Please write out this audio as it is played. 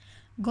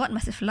God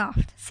must have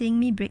laughed, seeing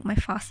me break my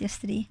fast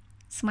yesterday.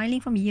 Smiling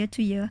from year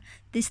to year,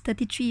 this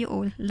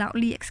 33-year-old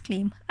loudly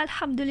exclaimed,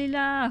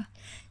 Alhamdulillah,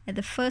 at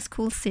the first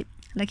cool sip,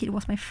 like it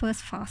was my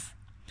first fast.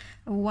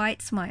 A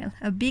wide smile,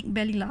 a big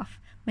belly laugh,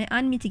 my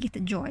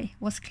unmitigated joy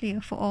was clear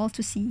for all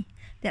to see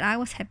that I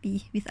was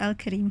happy with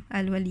Al-Karim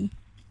Al-Wali.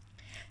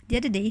 The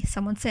other day,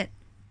 someone said,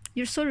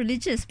 "You're so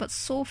religious but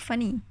so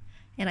funny,"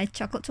 and I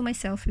chuckled to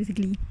myself with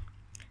glee.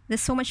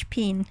 There's so much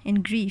pain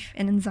and grief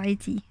and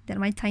anxiety that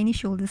my tiny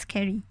shoulders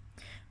carry.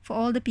 For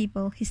all the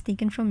people he's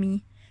taken from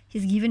me,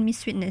 he's given me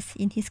sweetness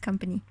in his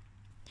company.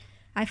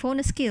 I found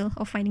a skill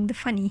of finding the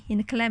funny in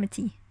the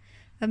calamity.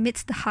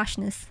 Amidst the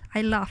harshness,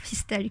 I laugh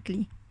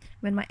hysterically.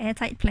 When my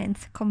airtight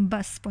plans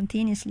combust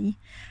spontaneously,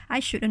 I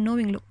shoot a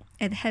knowing look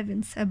at the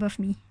heavens above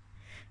me.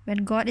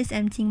 When God is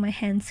emptying my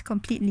hands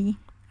completely,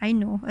 I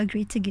know a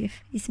greater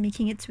gift is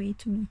making its way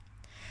to me.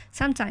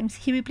 Sometimes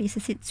he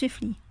replaces it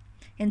swiftly,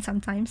 and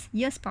sometimes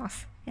years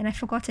pass and I've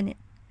forgotten it.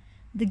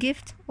 The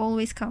gift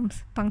always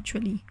comes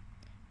punctually.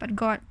 But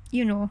God,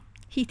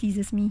 he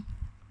teases me.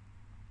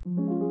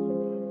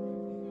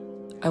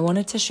 I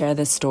wanted to share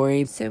this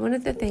story. So one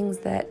of the things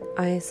that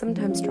I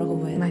sometimes struggle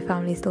with, my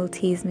family still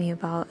tease me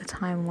about a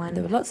time when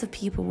there were lots of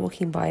people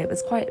walking by. It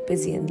was quite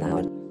busy and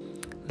loud.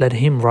 Let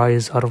him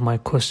rise out of my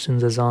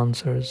questions as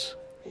answers.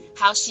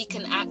 How she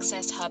can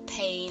access her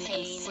pain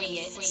and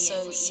free it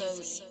so.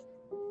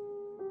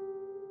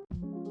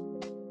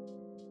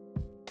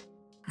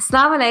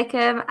 Assalamu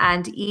alaikum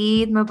and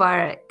Eid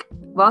Mubarak.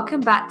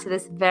 Welcome back to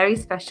this very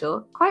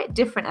special, quite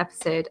different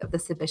episode of the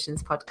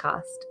Submissions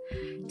podcast.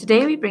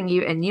 Today we bring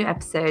you a new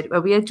episode where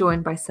we are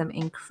joined by some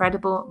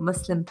incredible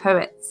Muslim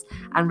poets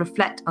and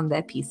reflect on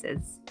their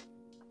pieces.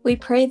 We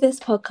pray this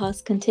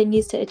podcast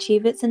continues to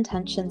achieve its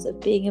intentions of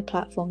being a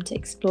platform to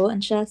explore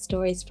and share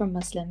stories from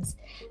Muslims,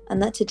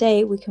 and that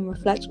today we can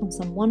reflect on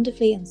some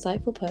wonderfully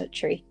insightful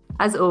poetry.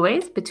 As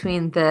always,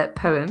 between the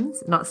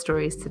poems, not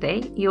stories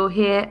today, you'll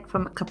hear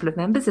from a couple of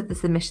members of the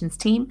Submissions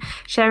team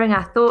sharing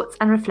our thoughts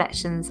and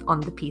reflections on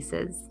the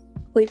pieces.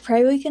 We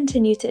pray we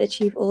continue to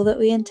achieve all that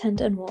we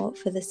intend and more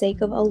for the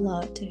sake of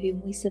Allah to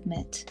whom we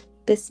submit.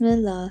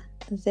 Bismillah,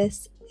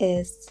 this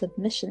is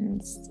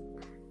Submissions.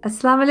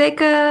 Assalamu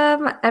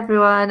alaikum,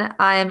 everyone.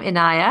 I am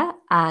Inaya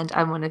and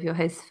I'm one of your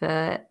hosts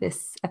for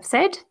this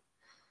episode.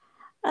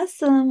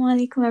 Assalamu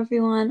alaikum,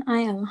 everyone. I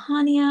am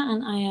Hania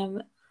and I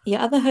am your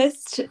other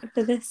host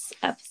for this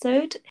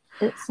episode.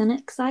 It's an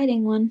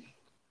exciting one.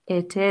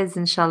 It is,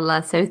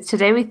 inshallah. So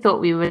today we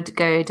thought we would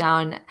go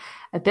down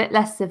a bit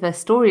less of a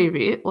story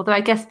route, although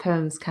I guess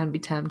poems can be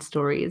termed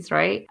stories,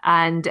 right?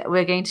 And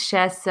we're going to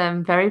share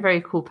some very,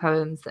 very cool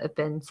poems that have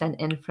been sent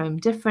in from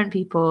different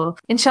people.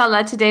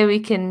 Inshallah, today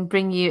we can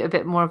bring you a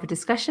bit more of a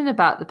discussion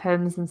about the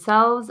poems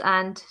themselves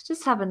and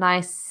just have a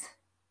nice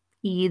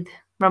Eid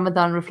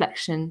Ramadan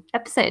reflection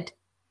episode.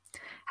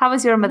 How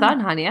was your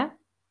Ramadan, Hania?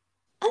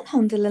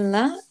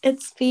 Alhamdulillah,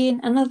 it's been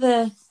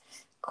another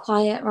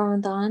quiet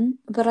Ramadan,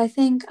 but I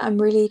think I'm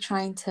really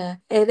trying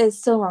to, it is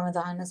still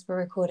Ramadan as we're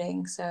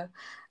recording, so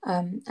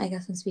I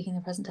guess I'm speaking in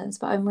the present tense,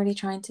 but I'm really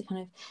trying to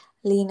kind of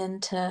lean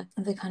into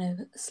the kind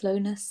of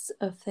slowness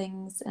of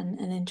things and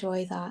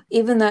enjoy that.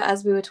 Even though,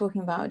 as we were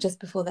talking about just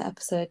before the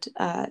episode,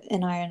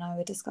 Inaya and I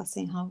were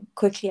discussing how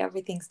quickly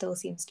everything still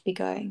seems to be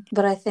going.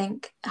 But I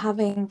think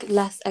having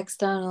less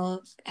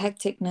external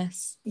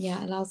hecticness,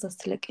 allows us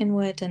to look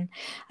inward. And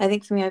I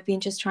think for me, I've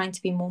been just trying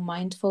to be more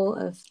mindful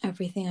of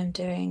everything I'm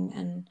doing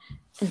and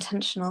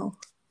intentional.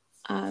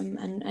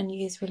 And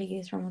really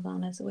use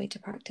Ramadan as a way to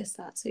practice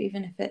that. So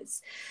even if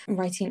it's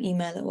writing an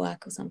email at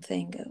work or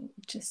something,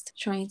 just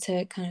trying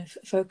to kind of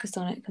focus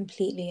on it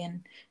completely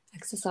and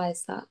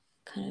exercise that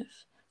kind of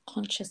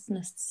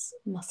consciousness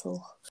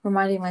muscle.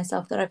 Reminding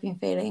myself that I've been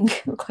failing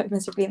quite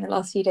miserably in the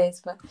last few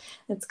days, but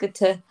it's good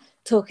to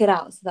talk it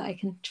out so that I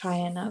can try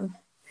and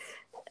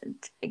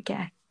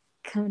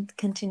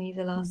continue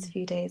the last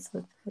few days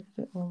with a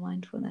bit more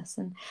mindfulness.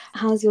 And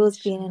how's yours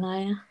been,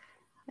 Inaya?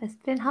 It's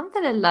been,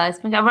 alhamdulillah. It's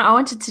been, I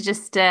wanted to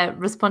just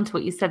respond to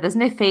what you said. There's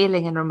no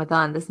failing in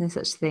Ramadan. There's no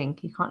such thing.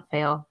 You can't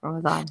fail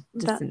Ramadan.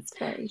 That's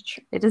very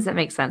true. It doesn't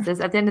make sense.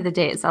 At the end of the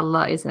day, it's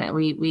Allah, isn't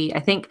it? I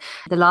think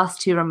the last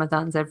two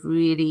Ramadans I've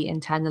really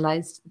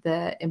internalized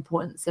the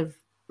importance of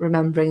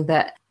remembering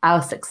that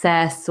our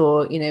success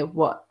or,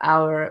 what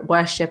our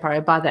worship, our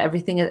ibadah,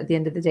 everything at the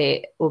end of the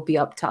day will be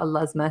up to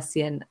Allah's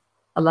mercy and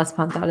Allah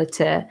subhanahu wa ta'ala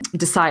to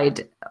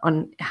decide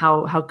on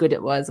how good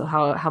it was or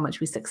how much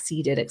we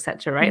succeeded,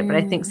 etc. Right? But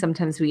I think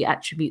sometimes we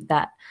attribute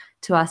that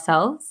to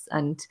ourselves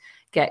and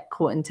get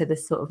caught into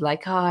this sort of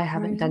like, I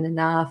haven't done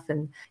enough.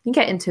 And you can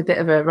get into a bit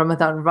of a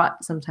Ramadan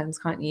rut sometimes,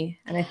 can't you?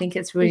 And I think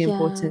it's really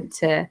important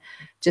to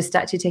just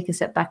actually take a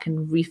step back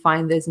and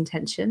refine those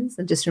intentions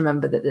and just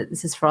remember that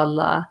this is for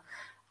Allah.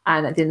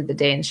 And at the end of the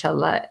day,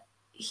 inshallah,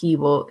 he's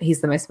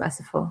the most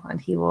merciful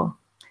and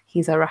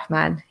He's our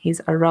Rahman,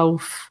 he's our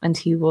Rauf, and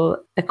he will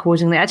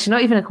accordingly, actually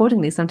not even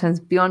accordingly, sometimes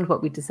beyond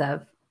what we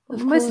deserve.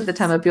 Most of the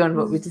time are beyond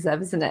what we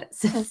deserve, isn't it?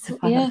 So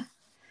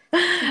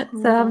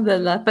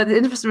alhamdulillah. But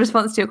in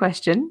response to your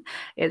question,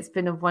 it's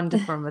been a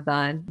wonderful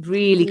Ramadan,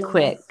 really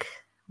quick,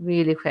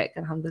 really quick,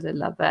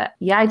 alhamdulillah. But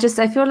yeah,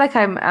 I feel like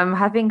I'm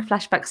having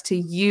flashbacks to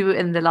you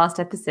in the last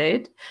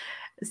episode,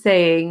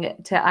 saying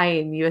to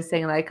Ayn, you were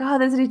saying like, oh,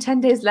 there's only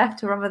 10 days left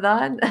to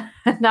Ramadan.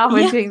 And now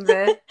we're doing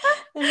the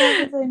and now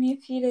there's only a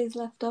few days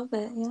left of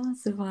it. Yeah,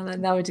 subhanallah,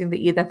 now we're doing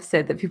the Eid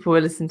episode that people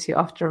will listen to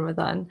after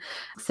Ramadan.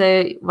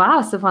 So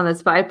wow,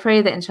 subhanallah. But I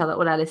pray that inshallah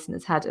all our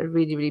listeners had a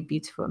really, really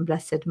beautiful and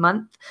blessed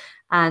month,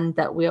 and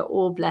that we are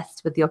all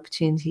blessed with the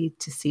opportunity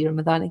to see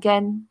Ramadan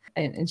again.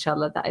 And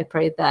inshallah, that I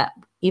pray that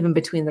even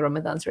between the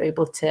Ramadans we're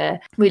able to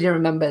really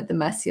remember the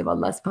mercy of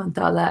Allah subhanahu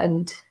wa ta'ala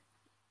and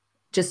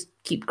just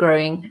keep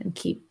growing and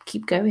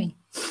keep going.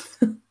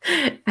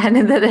 And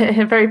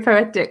then very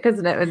poetic,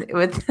 isn't it,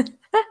 with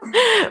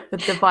the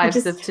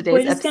vibes of today's episode.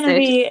 We're just going to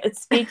be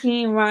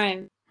speaking in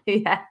rhyme.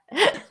 Yeah,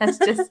 let's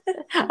just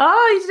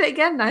you did it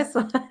again. Nice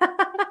one.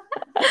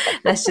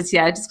 Let's just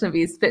just going to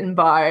be spitting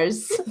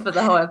bars for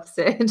the whole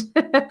episode.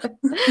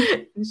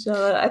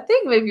 Inshallah. I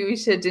think maybe we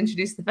should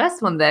introduce the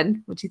first one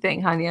then. What do you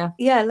think, Hania?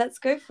 Yeah, let's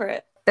go for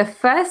it. The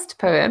first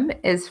poem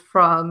is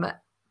from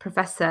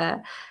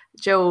Professor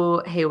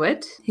Joel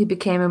Haywood, who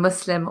became a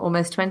Muslim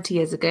almost 20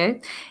 years ago,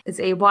 is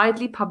a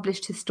widely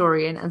published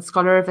historian and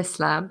scholar of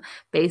Islam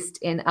based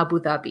in Abu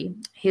Dhabi.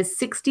 His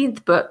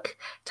 16th book,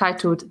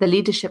 titled The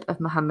Leadership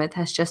of Muhammad,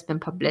 has just been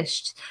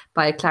published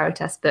by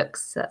Claritas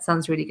Books. That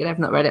sounds really good. I've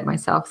not read it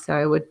myself, so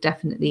I would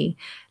definitely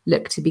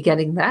look to be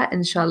getting that,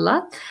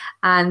 inshallah.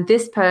 And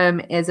this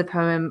poem is a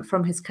poem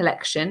from his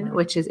collection,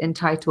 which is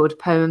entitled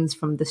Poems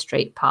from the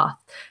Straight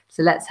Path.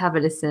 So let's have a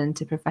listen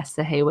to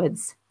Professor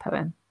Haywood's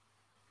poem.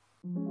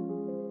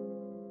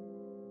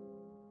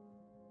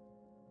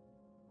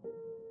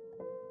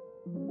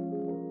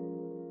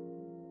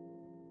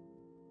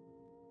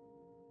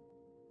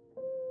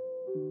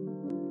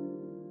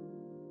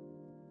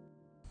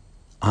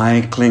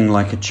 I cling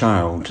like a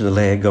child to the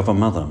leg of a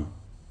mother.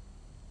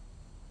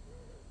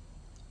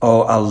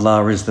 Oh,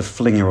 Allah is the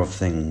flinger of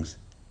things,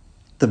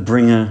 the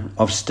bringer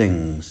of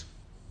stings,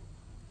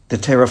 the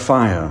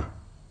terrifier,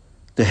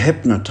 the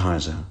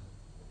hypnotizer,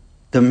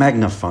 the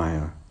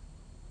magnifier,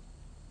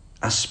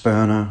 a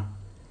spurner,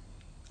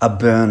 a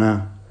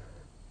burner,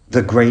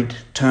 the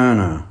great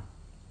turner.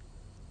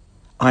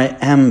 I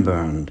am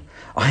burned,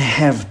 I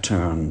have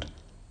turned,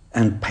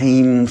 and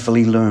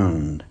painfully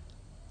learned.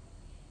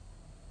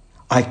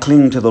 I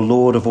cling to the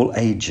Lord of all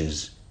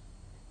ages,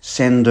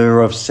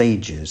 sender of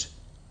sages,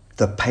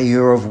 the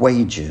payer of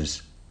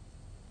wages.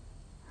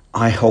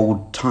 I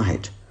hold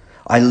tight,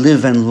 I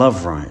live and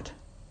love right.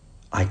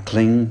 I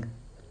cling,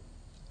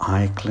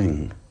 I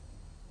cling.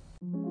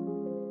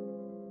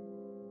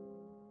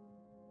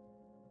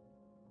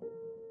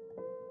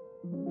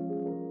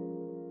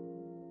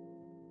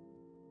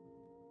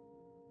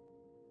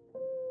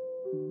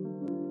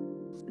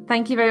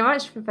 Thank you very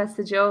much,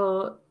 Professor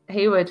Joel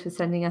Haywood, for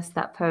sending us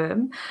that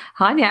poem.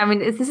 Hania, I mean,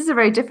 this is a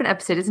very different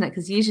episode, isn't it?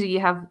 Because usually you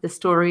have the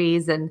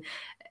stories and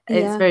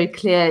it's very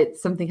clear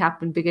something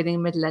happened,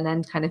 beginning, middle, and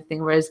end kind of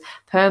thing. Whereas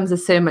poems are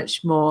so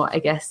much more, I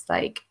guess,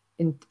 like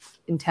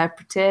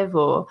interpretive,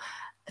 or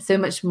so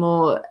much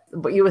more.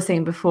 What you were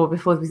saying before we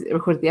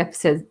recorded the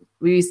episode,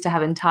 we used to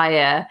have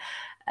entire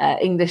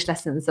English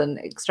lessons on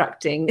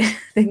extracting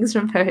things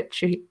from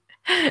poetry.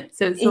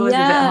 So it's always a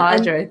bit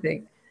harder, I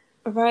think.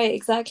 Right,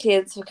 exactly.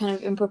 It's kind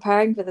of in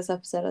preparing for this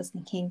episode, I was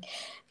thinking,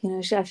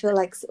 I feel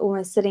like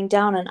almost sitting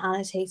down and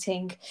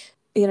annotating,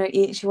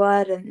 each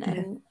word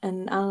and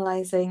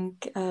analysing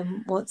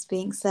what's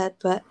being said.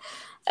 But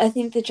I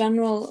think the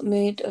general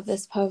mood of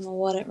this poem, or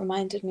what it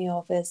reminded me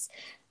of, is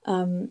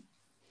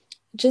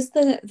just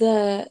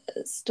the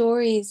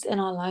stories in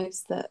our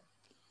lives that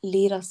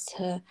lead us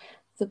to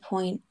the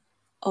point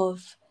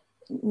of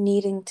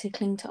needing to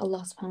cling to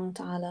Allah subhanahu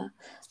wa ta'ala.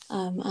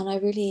 And I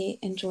really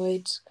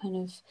enjoyed kind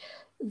of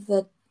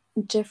the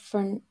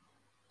different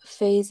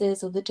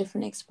phases or the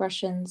different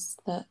expressions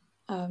that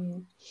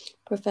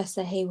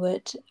Professor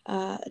Haywood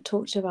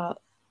talked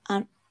about,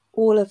 and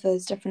all of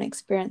those different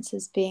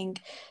experiences being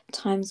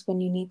times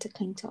when you need to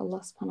cling to Allah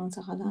subhanahu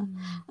wa ta'ala,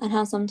 and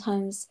how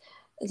sometimes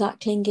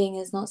that clinging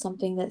is not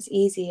something that's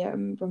easy.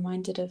 I'm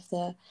reminded of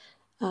the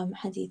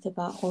hadith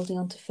about holding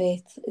on to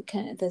faith.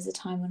 There's a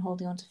time when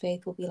holding on to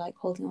faith will be like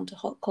holding on to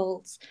hot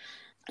coals.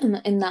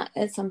 And in that,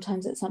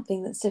 sometimes it's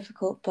something that's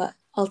difficult, but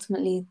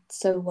ultimately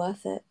so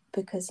worth it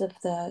because of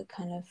the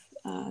kind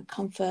of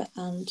comfort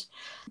and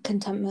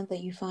contentment that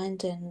you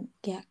find in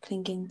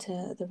clinging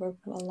to the rope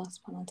of Allah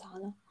subhanahu wa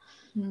ta'ala.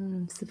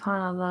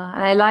 Subhanallah.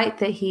 And I like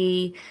that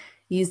he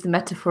used the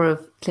metaphor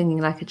of clinging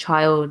like a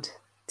child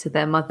to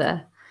their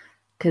mother,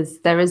 because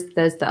there's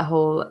that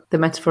whole, the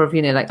metaphor of,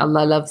 like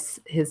Allah loves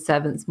his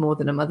servants more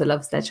than a mother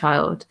loves their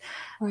child.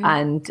 Right.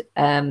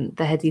 And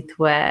the hadith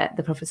where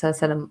the Prophet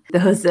ﷺ,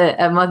 there was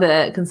a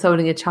mother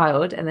consoling a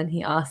child, and then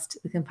he asked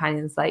the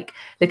companions, like,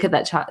 look at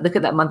that child, look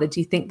at that mother, do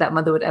you think that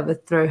mother would ever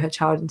throw her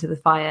child into the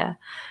fire?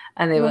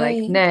 And they were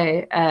like,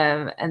 no.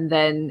 And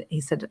then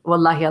he said,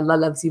 Wallahi, Allah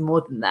loves you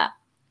more than that.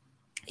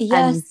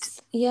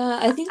 Yes.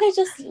 I think I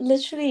just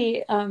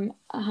literally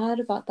heard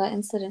about that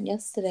incident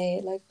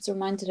yesterday, like was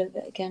reminded of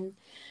it again.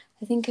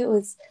 I think it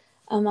was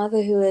a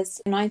mother who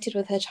was united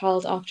with her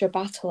child after the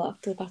Battle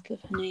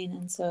of Hunain,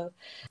 and so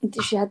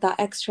she had that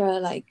extra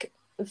like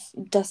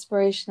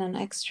desperation and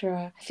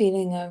extra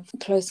feeling of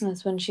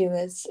closeness when she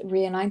was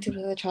reunited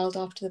with her child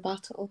after the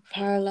battle.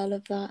 Parallel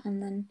of that,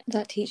 and then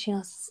that teaching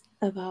us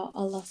about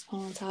Allah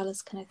subhanahu wa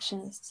ta'ala's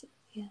connections.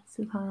 Yeah.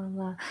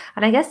 SubhanAllah.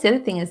 And I guess the other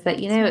thing is that,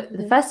 you know,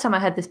 the first time I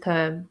heard this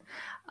poem,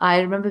 I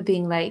remember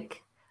being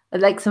like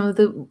some of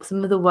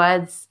the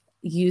words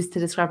used to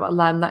describe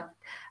Allah,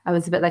 I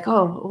was a bit like,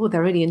 oh,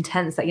 they're really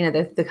intense. Like, you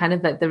know, the kind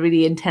of like the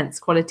really intense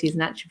qualities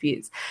and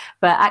attributes.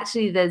 But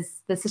actually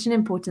there's such an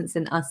importance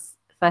in us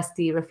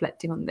firstly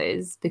reflecting on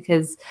those,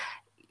 because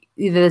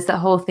there's that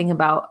whole thing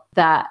about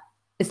that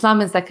Islam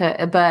is like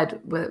a bird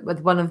with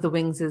one of the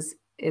wings is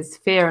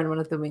fear and one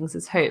of the wings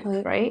is hope,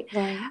 right?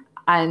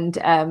 And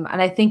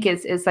I think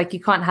it's like you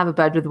can't have a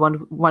bird with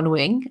one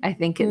wing. I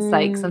think it's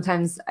like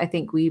sometimes I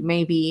think we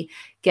maybe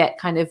get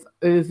kind of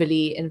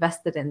overly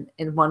invested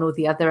in one or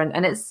the other,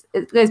 and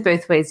it goes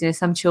both ways. You know,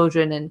 some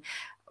children, and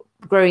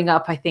growing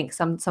up, I think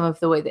some of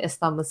the way that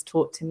Islam was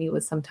taught to me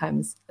was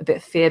sometimes a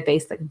bit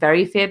fear-based, like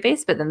very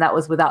fear-based, but then that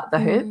was without the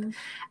hope.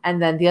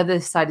 And then the other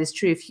side is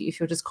true. If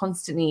you're just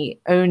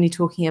constantly only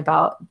talking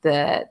about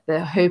the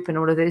hope and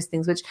all of those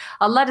things, which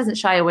Allah doesn't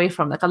shy away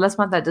from. Like Allah subhanahu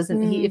wa ta'ala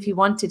doesn't, if he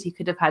wanted, he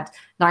could have had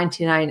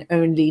 99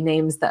 only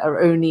names that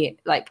are only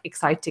like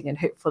exciting and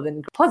hopeful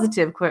and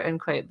positive, quote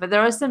unquote. But there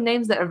are some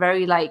names that are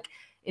very like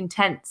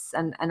intense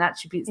and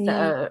attributes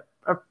that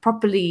are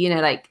properly, you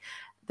know, like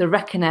the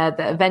Reckoner,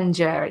 the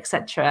Avenger,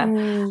 etc.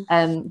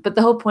 But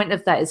the whole point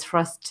of that is for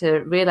us to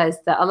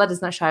realize that Allah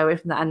does not shy away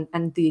from that,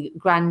 and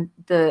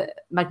the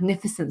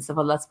magnificence of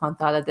Allah subhanahu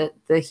wa ta'ala,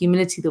 the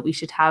humility that we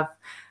should have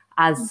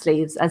as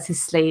slaves, as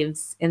his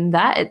slaves in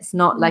that. It's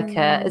not like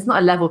it's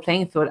not a level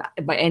playing field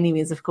by any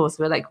means, of course.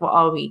 We're like, what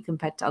are we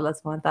compared to Allah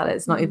subhanahu wa ta'ala?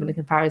 It's not even a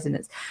comparison.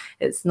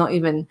 It's not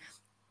even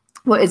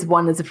what is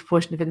one as a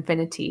proportion of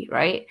infinity,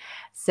 right?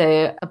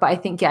 So, but I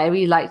think, I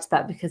really liked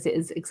that because it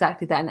is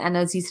exactly that. And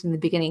as you said in the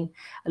beginning,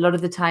 a lot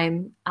of the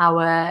time,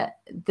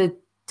 the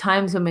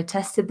times when we're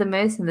tested the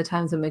most and the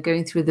times when we're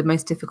going through the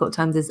most difficult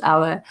times is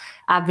our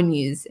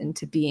avenues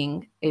into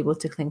being able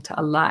to cling to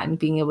Allah and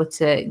being able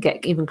to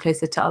get even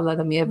closer to Allah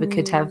than we ever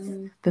could have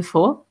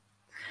before.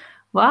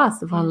 Wow,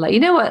 subhanAllah. You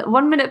know what?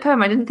 1 minute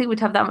poem, I didn't think we'd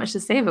have that much to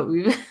say, but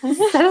we've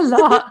said a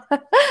lot.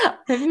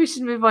 Maybe we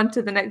should move on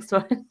to the next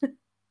one.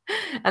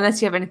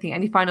 Unless you have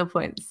any final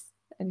points,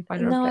 any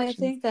final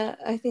reflections?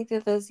 I think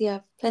that there's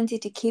plenty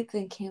to keep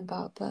thinking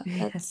about, but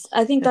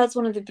I think that's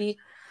one of the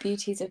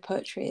beauties of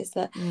poetry is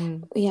that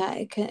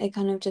it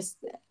kind of just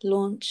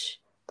launch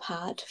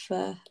pad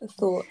for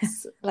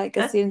thoughts. Like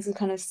as soon as you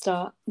kind of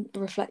start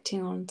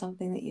reflecting on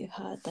something that you've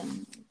heard,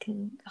 then it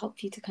can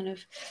help you to kind of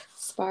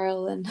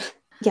spiral. And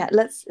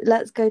let's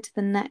go to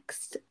the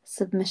next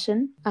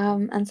submission.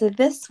 And so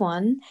this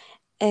one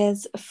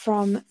is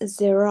from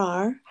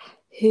Zirar,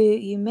 who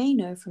you may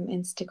know from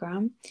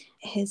Instagram,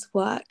 his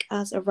work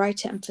as a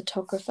writer and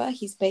photographer.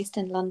 He's based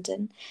in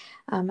London,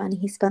 and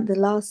he spent the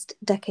last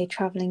decade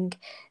travelling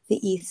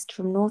the East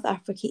from North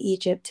Africa,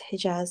 Egypt,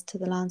 Hijaz to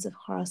the lands of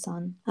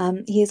Khorasan.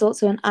 He is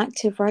also an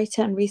active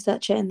writer and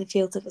researcher in the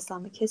fields of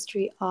Islamic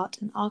history, art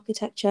and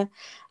architecture,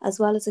 as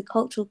well as a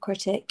cultural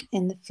critic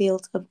in the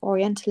field of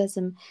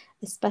Orientalism,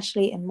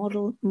 especially in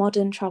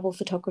modern travel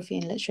photography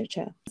and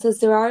literature. So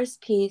Zirar's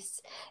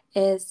piece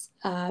is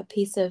a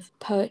piece of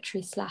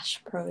poetry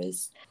 /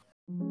 prose.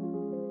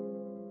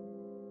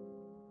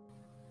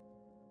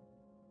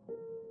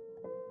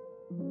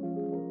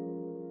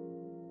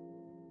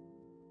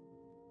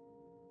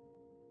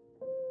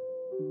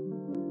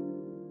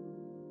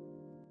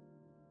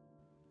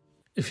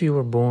 If you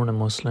were born a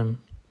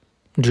Muslim,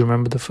 do you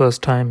remember the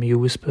first time you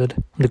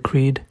whispered the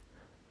creed?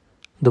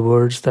 The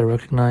words that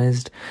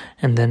recognized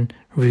and then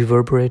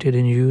reverberated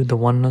in you the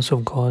oneness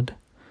of God,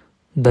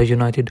 that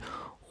united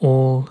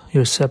all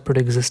your separate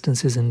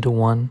existences into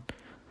one,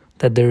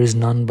 that there is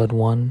none but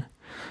one.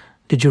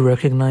 Did you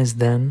recognize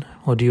then,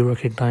 or do you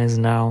recognize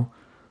now,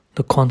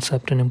 the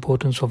concept and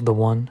importance of the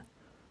one,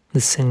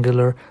 the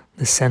singular,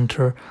 the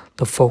center,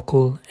 the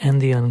focal,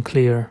 and the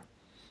unclear,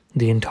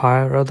 the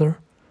entire other?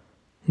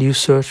 Do you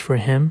search for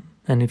him,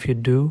 and if you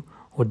do,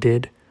 or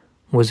did,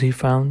 was he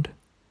found?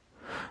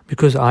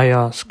 Because I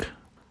ask,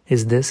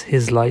 is this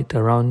his light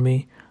around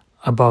me,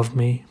 above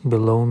me,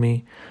 below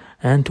me,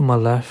 and to my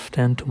left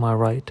and to my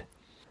right?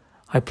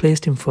 I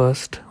placed him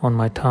first on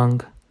my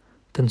tongue,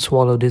 then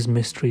swallowed his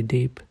mystery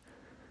deep.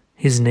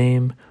 His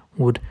name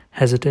would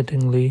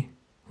hesitatingly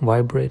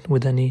vibrate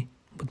with my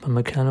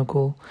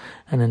mechanical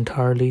and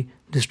entirely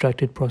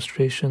distracted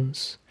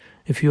prostrations.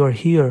 If you are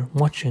here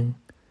watching,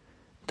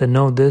 then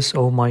know this,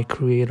 O my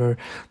Creator,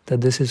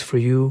 that this is for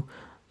you,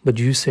 but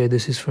you say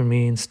this is for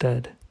me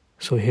instead.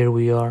 So here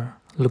we are,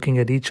 looking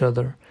at each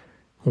other,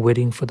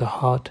 waiting for the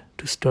heart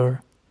to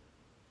stir.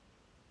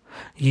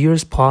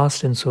 Years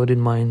passed and so did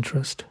my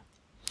interest.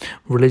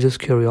 Religious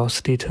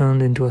curiosity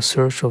turned into a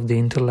search of the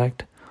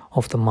intellect,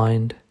 of the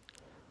mind.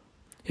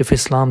 If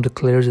Islam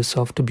declares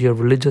itself to be a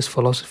religious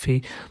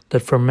philosophy that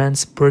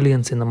ferments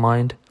brilliance in the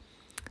mind,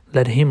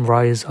 Let him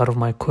rise out of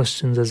my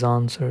questions as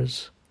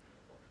answers,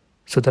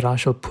 so that I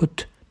shall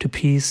put to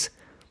peace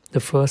the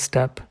first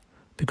step,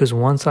 because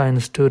once I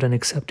understood and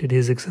accepted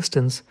his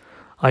existence,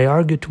 I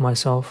argued to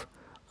myself,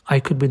 I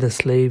could be the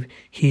slave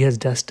he has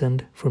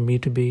destined for me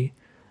to be,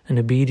 an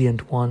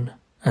obedient one.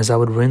 As I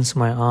would rinse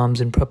my arms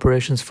in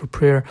preparations for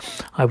prayer,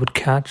 I would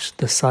catch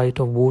the sight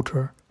of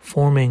water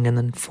forming and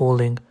then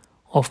falling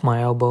off my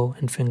elbow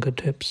and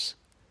fingertips.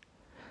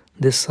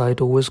 This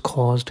sight always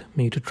caused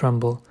me to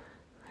tremble.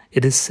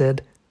 It is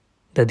said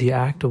that the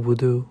act of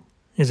wudu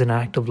is an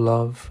act of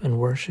love and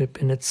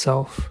worship in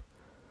itself.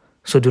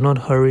 So do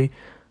not hurry,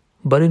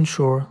 but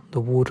ensure the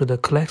water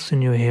that collects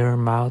in your hair,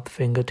 mouth,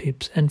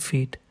 fingertips, and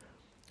feet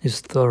is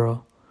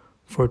thorough,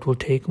 for it will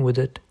take with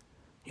it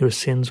your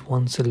sins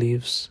once it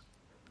leaves.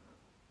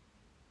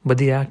 But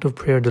the act of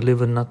prayer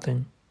delivered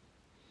nothing.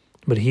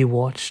 But he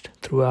watched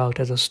throughout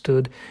as I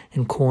stood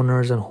in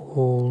corners and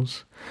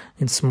holes,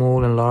 in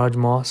small and large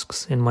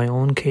mosques, in my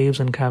own caves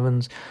and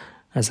caverns,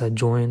 as I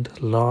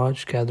joined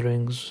large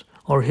gatherings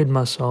or hid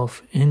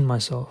myself in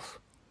myself.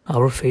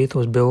 Our faith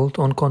was built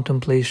on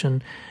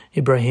contemplation.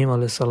 Ibrahim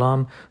a.s.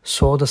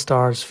 saw the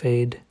stars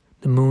fade,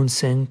 the moon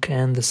sink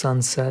and the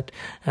sun set,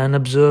 and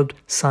observed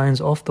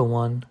signs of the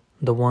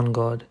one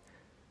God.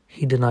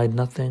 He denied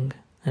nothing,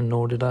 and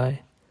nor did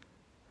I.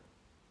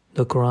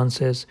 The Quran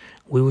says,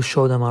 we will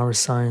show them our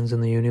signs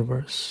in the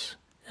universe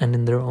and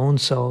in their own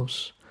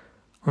selves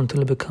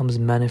until it becomes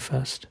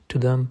manifest to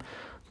them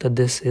that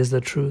this is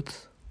the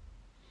truth.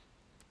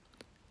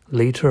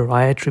 Later,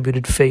 I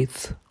attributed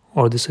faith,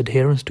 or this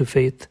adherence to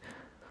faith.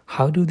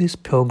 How do these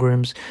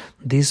pilgrims,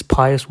 these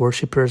pious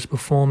worshippers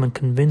perform and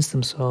convince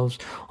themselves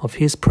of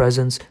his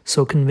presence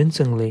so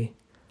convincingly?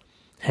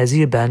 Has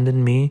he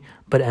abandoned me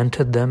but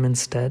entered them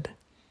instead?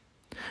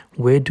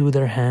 Where do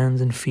their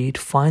hands and feet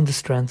find the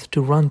strength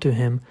to run to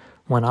him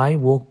when I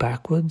walk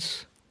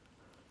backwards?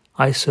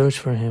 I search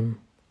for him.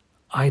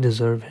 I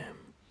deserve him.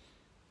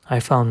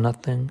 I found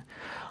nothing.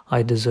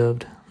 I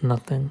deserved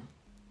nothing.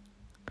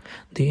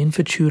 The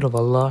infinitude of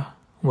Allah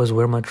was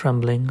where my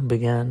trembling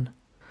began.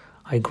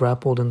 I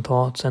grappled in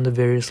thoughts and the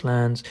various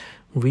lands,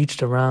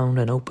 reached around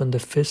and opened the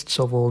fists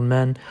of old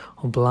men,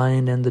 of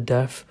blind and the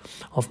deaf,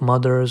 of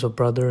mothers, of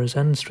brothers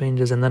and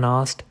strangers, and then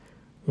asked,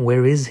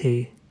 where is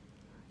he?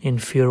 In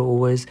fear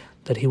always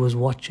that he was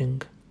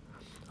watching.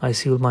 I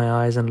sealed my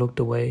eyes and looked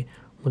away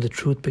when the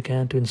truth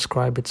began to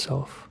inscribe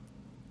itself.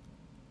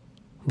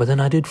 But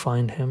then I did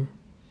find him,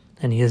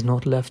 and he has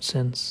not left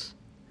since.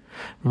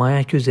 My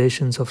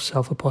accusations of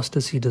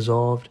self-apostasy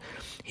dissolved.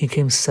 He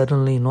came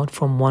suddenly, not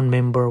from one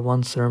member,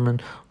 one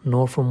sermon,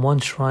 nor from one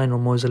shrine or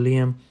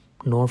mausoleum,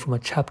 nor from a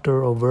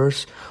chapter or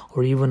verse,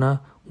 or even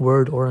a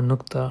word or a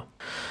nukta.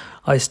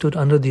 I stood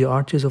under the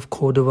arches of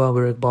Cordova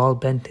where Iqbal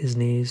bent his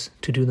knees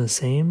to do the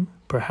same,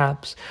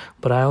 perhaps,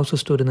 but I also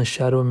stood in the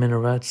shadow of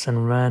minarets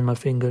and ran my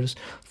fingers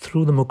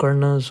through the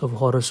muqarnas of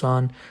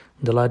Khorasan,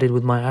 delighted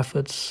with my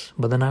efforts.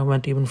 But then I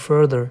went even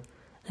further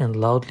and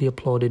loudly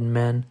applauded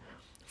men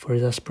for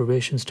his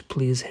aspirations to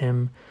please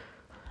him.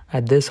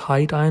 At this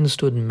height I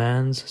understood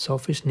man's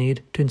selfish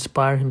need to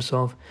inspire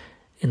himself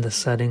in the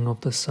setting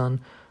of the sun,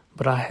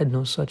 but I had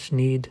no such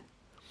need.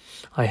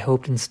 I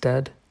hoped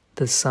instead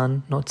the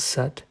sun not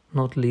set,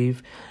 not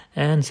leave,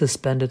 and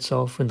suspend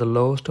itself in the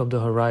lowest of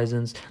the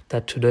horizons,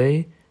 that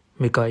today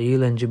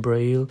Mikael and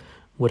Jibrail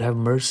would have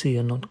mercy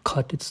and not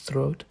cut its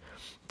throat,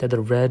 that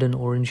the red and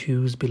orange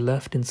hues be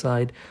left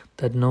inside,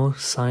 that no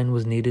sign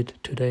was needed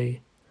today.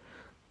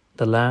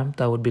 The lamp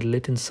that would be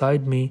lit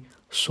inside me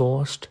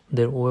sourced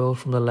their oil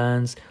from the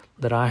lands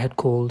that I had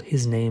called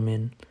his name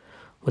in.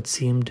 What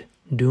seemed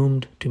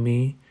doomed to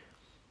me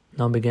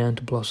now began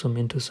to blossom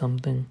into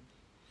something.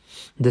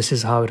 This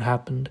is how it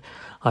happened.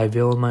 I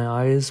veiled my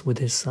eyes with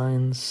his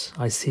signs.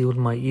 I sealed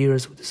my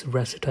ears with his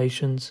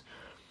recitations.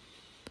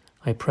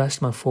 I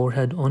pressed my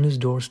forehead on his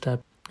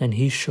doorstep, and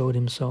he showed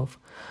himself.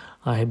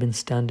 I have been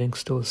standing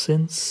still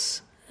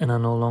since, and I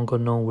no longer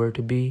know where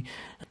to be.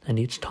 And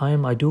each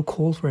time I do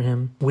call for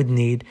him with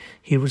need,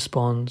 he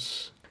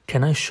responds.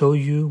 Can I show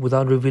you,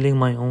 without revealing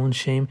my own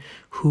shame,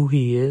 who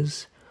he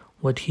is?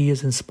 What he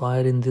has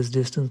inspired in these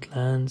distant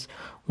lands?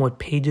 What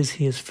pages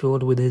he has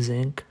filled with his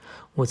ink?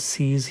 What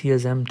seas he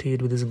has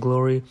emptied with his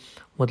glory?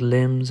 What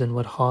limbs and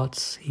what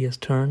hearts he has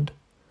turned?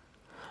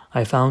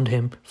 I found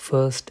him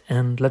first,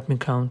 and let me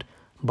count,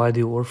 by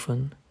the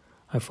orphan.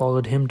 I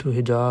followed him to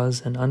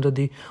Hijaz, and under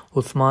the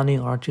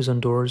Uthmani arches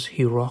and doors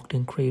he rocked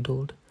and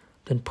cradled,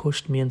 then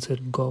pushed me and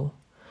said, go.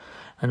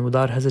 And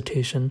without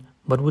hesitation,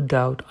 but with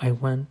doubt, I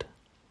went.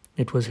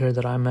 It was here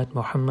that I met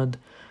Muhammad,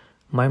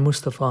 my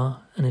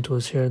Mustafa, and it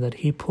was here that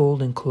he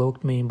pulled and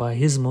cloaked me by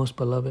his most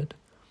beloved.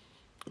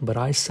 But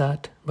I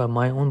sat by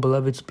my own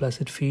beloved's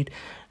blessed feet,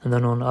 and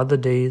then on other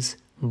days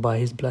by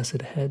his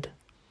blessed head.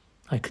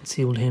 I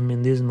concealed him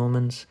in these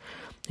moments,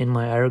 in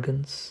my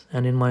arrogance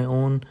and in my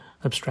own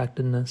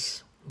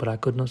abstractedness, but I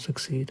could not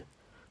succeed.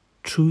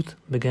 Truth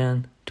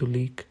began to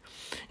leak.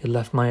 It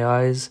left my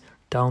eyes,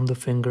 down the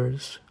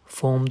fingers,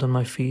 formed on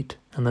my feet,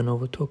 and then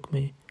overtook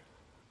me.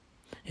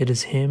 It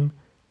is him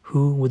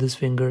who with his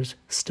fingers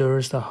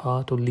stirs the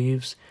heart or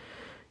leaves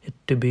it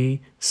to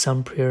be.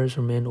 Some prayers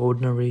remain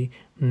ordinary,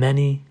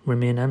 many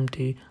remain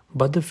empty,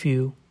 but the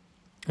few,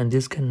 and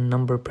this can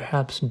number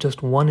perhaps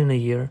just one in a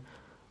year,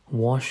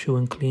 wash you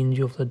and clean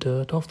you of the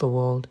dirt of the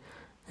world,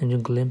 and you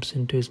glimpse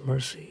into his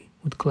mercy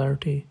with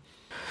clarity.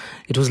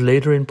 It was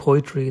later in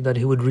poetry that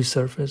he would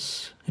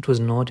resurface. It was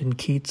not in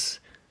Keats,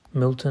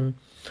 Milton,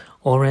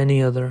 or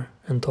any other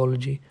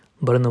anthology,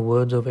 but in the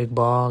words of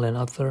Iqbal and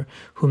Athar,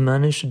 who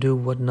managed to do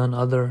what none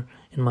other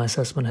in my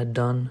assessment had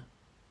done.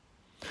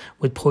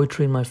 With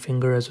poetry in my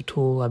finger as a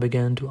tool, I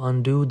began to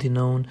undo the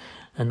known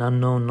and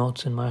unknown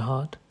knots in my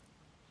heart.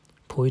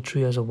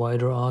 Poetry as a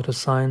wider art or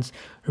science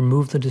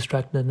removed the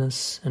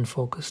distractedness and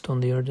focused on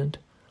the urgent.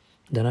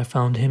 Then I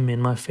found him in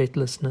my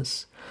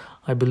faithlessness.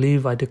 I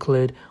believe, I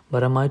declared,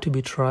 but am I to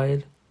be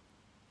tried?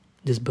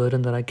 This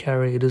burden that I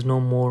carry, it is no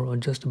more or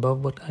just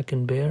above what I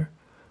can bear.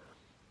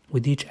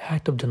 With each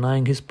act of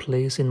denying his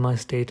place in my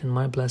state and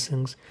my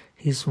blessings,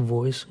 his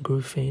voice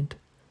grew faint.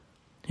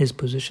 His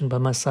position by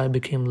my side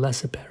became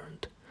less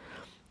apparent,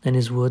 and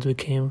his words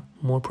became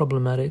more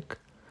problematic.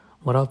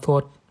 What I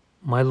thought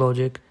my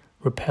logic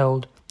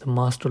repelled the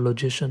master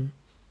logician,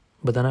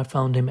 but then I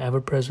found him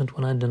ever present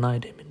when I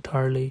denied him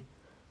entirely.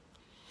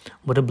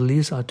 What a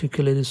beliefs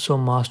articulated so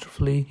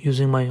masterfully,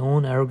 using my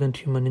own arrogant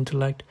human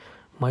intellect,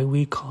 my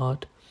weak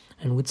heart,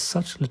 and with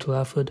such little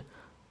effort,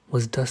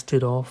 was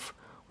dusted off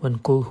when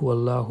Qul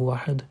Huwallahu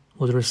Ahad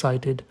was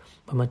recited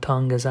by my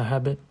tongue as a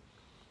habit.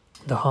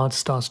 The heart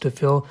starts to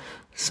fill,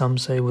 some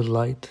say, with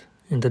light.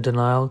 In the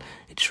denial,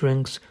 it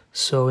shrinks,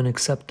 so in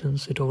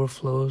acceptance, it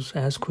overflows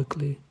as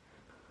quickly.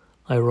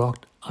 I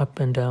rocked up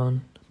and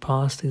down,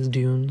 past these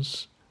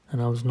dunes,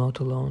 and I was not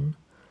alone.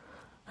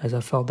 As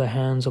I felt the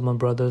hands of my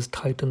brothers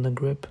tighten the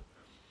grip,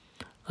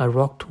 I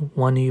rocked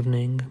one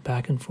evening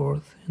back and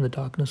forth in the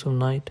darkness of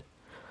night.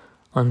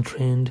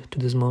 Untrained to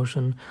this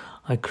motion,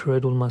 I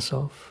cradled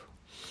myself.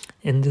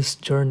 In this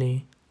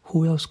journey,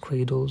 who else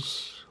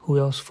cradles? Who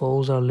else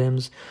folds our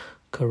limbs,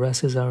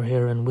 caresses our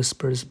hair, and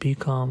whispers, "Be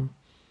calm"?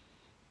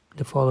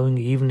 The following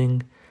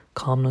evening,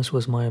 calmness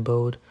was my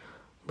abode,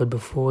 but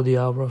before the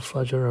hour of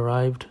Fajr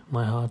arrived,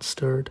 my heart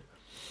stirred.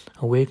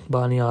 Awake,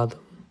 Bani Adam.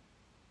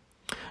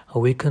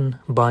 Awaken,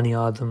 Bani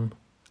Adam.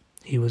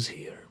 He was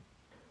here.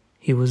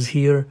 He was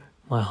here.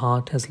 My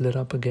heart has lit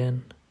up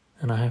again,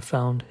 and I have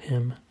found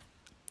him.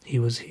 He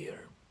was here.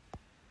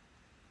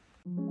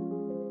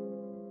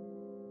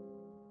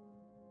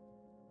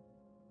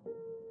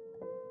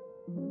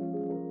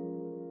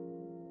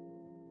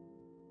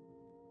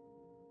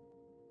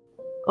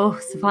 Oh,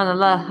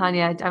 subhanAllah,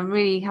 Hania, I'm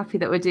really happy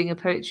that we're doing a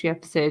poetry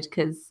episode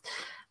because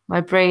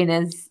I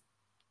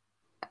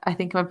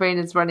think my brain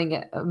is running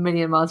at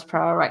 1,000,000 miles per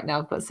hour right now.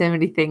 I've got so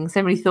many things,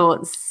 so many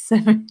thoughts, so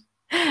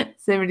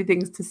many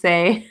things to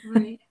say.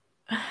 Right.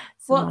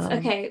 What's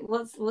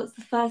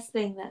the first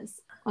thing that's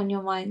on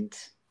your mind?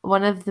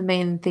 One of the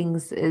main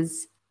things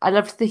is I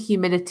loved the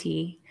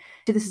humility.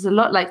 This is a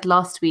lot like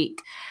last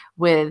week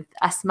with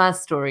Asma's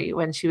story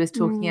when she was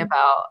talking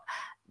about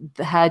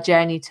her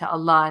journey to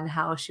Allah and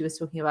how she was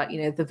talking about,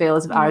 the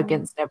veils of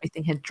arrogance and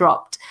everything had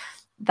dropped.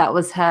 That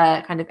was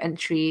her kind of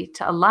entry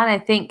to Allah. And I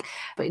think,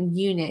 but in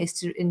uni is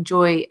to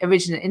enjoy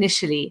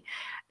initially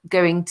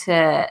going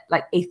to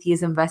like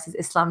atheism versus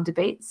Islam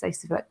debates. I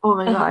used to be like, oh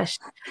my gosh.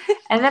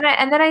 and then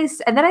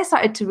I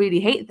started to really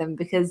hate them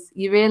because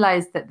you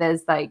realize that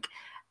there's like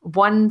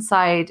one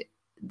side,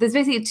 there's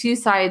basically two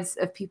sides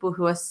of people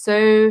who are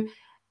so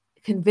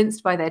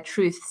convinced by their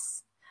truths.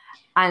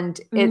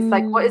 And it's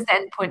like, what is the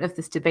end point of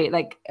this debate?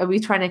 Like, are we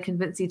trying to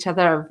convince each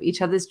other of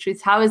each other's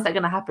truths? How is that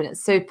going to happen?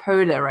 It's so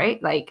polar,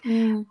 right? Like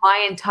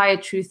my entire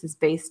truth is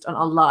based on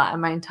Allah,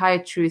 and my entire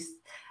truth,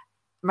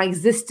 my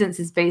existence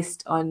is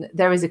based on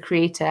there is a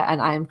creator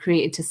and I am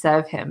created to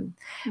serve him.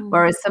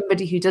 Whereas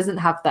somebody who doesn't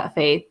have that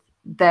faith,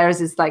 theirs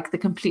is like the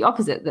complete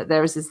opposite, that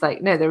theirs is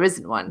like, no, there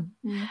isn't one.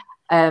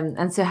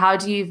 And so how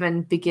do you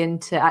even begin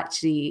to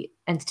actually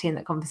entertain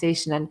that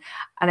conversation? And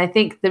I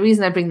think the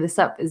reason I bring this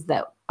up is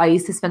that I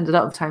used to spend a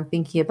lot of time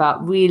thinking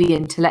about really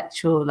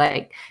intellectual,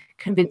 like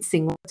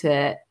convincing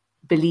to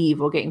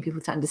believe or getting people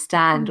to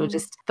understand or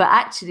just, but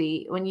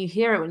actually when you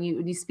hear it, when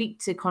you speak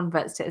to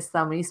converts to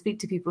Islam, when you speak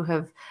to people who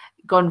have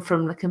gone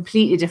from the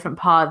completely different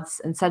paths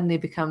and suddenly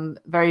become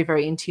very,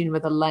 very in tune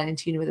with Allah and in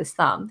tune with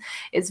Islam,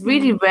 it's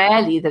really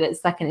rarely that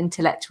it's like an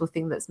intellectual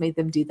thing that's made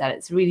them do that.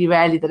 It's really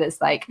rarely that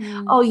it's like,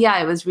 oh yeah,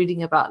 I was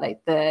reading about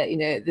like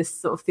the, this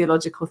sort of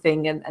theological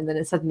thing and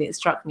then suddenly it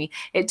struck me.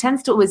 It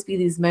tends to always be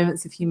these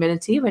moments of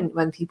humility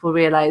when people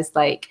realize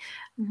like,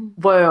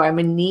 whoa, I'm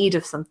in need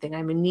of something.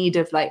 I'm in need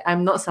of like,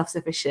 I'm not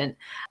self-sufficient.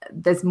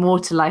 There's more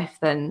to life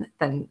than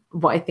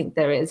what I think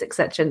there is,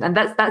 etc. And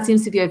that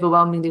seems to be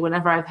overwhelmingly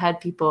whenever I've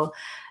heard people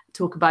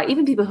talk about,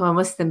 even people who are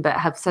Muslim but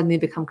have suddenly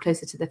become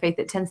closer to the faith,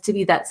 it tends to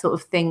be that sort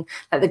of thing,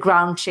 like the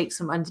ground shakes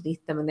from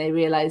underneath them and they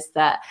realize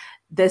that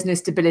there's no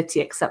stability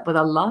except with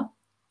Allah.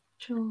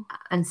 Sure.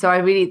 And so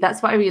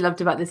that's what I really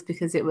loved about this,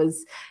 because it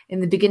was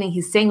in the beginning,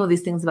 he's saying all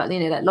these things about,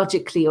 like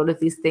logically, all of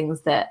these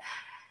things that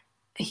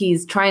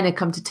he's trying to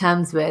come to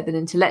terms with, and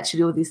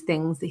intellectually all these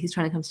things that he's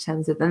trying to come to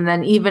terms with. And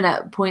then even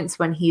at points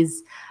when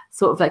he's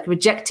sort of like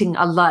rejecting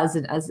Allah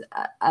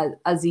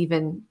as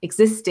even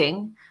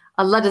existing,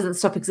 Allah doesn't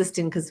stop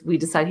existing because we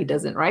decide he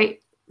doesn't,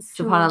 right?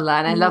 SubhanAllah.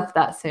 And I love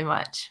that so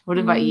much. What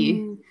about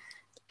you?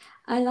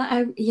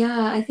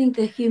 I think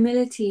the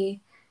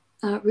humility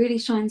really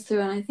shines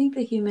through, and I think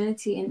the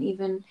humility in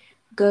even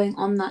going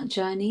on that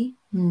journey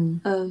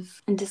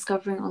of and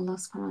discovering Allah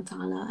subhanahu wa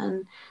ta'ala.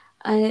 And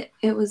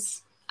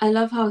I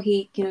love how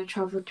he,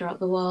 traveled throughout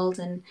the world,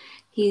 and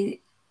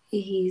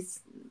he's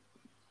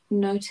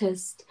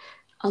noticed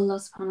Allah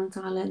subhanahu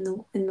wa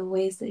ta'ala in the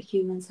ways that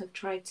humans have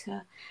tried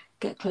to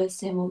get close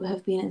to him, or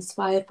have been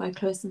inspired by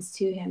closeness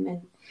to him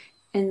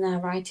in their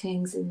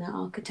writings, in their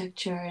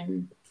architecture,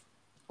 and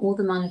all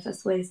the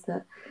manifest ways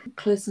that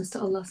closeness to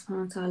Allah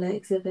subhanahu wa ta'ala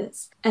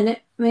exhibits. And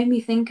it made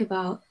me think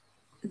about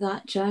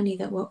that journey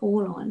that we're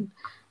all on,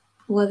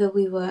 whether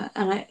we were,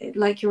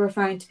 like you're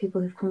referring to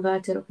people who've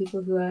converted or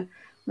people who are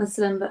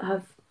Muslim but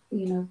have,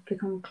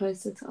 become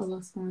closer to Allah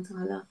subhanahu wa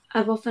ta'ala.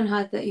 I've often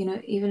heard that,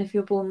 even if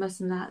you're born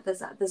Muslim, that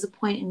there's a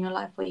point in your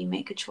life where you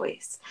make a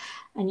choice,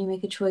 and you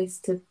make a choice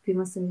to be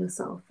Muslim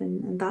yourself,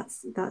 and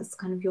that's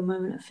kind of your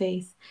moment of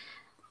faith.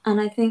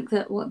 And I think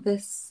that what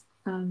this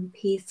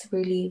piece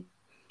really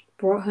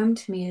brought home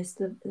to me is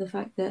the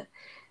fact that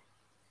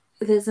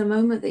there's a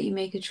moment that you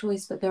make a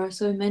choice, but there are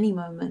so many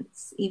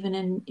moments, even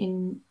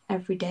in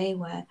every day,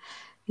 where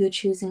you're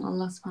choosing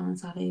Allah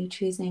subhanahu wa ta'ala, you're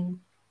choosing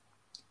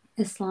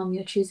Islam,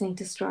 you're choosing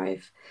to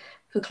strive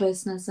for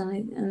closeness.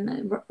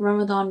 And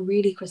Ramadan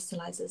really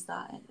crystallizes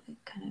that. It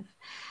kind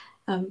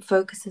of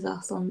focuses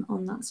us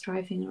on that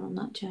striving and on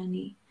that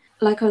journey.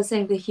 Like I was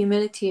saying, the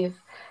humility of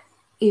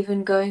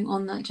even going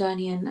on that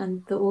journey,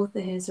 and the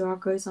author here, Zurar,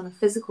 goes on a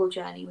physical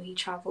journey where he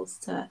travels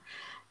to,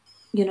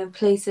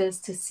 places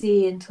to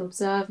see and to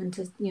observe and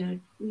to,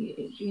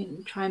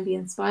 try and be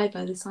inspired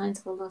by the signs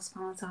of Allah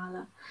subhanahu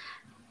wa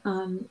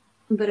ta'ala.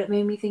 But it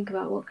made me think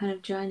about what kind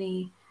of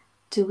journey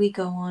do we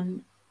go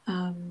on,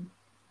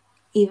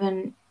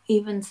 even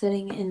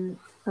sitting in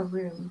a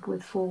room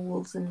with four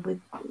walls and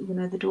with,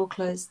 the door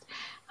closed.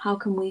 How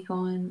can we go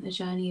on a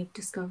journey of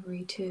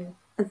discovery too?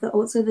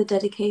 Also the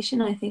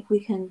dedication. I think we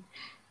can,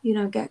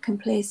 get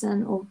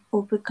complacent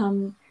or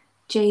become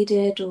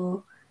jaded,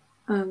 or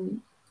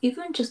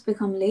even just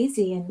become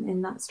lazy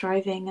in that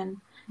striving.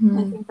 And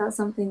I think that's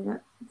something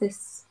that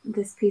this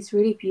piece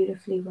really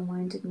beautifully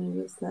reminded me,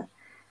 was that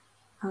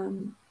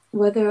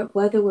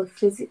whether we're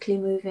physically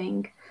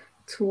moving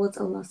towards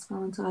Allah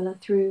subhanahu wa ta'ala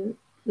through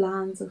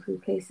lands or through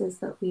places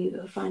that we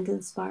find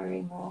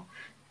inspiring, or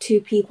to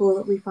people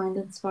that we find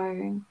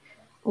inspiring,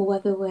 or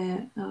whether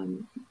we're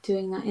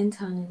doing that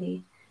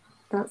internally,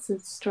 that's a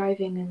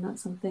striving, and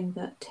that's something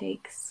that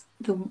takes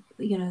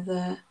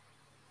the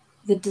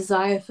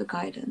desire for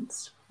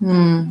guidance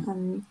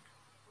and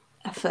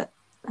effort.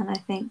 And I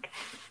think,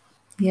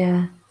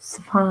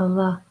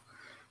 SubhanAllah,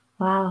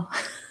 wow.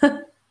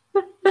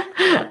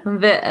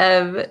 But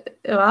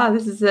wow,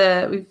 this is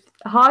a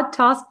hard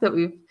task that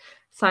we've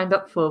signed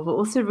up for, but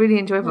also really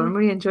enjoyable. I'm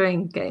really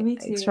enjoying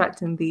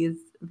extracting these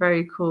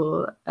very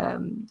cool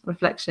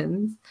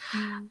reflections.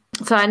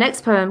 So our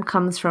next poem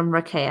comes from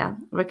Rakaya.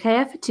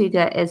 Rakaya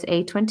Fatuga is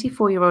a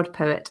 24-year-old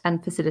poet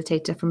and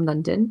facilitator from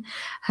London.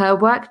 Her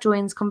work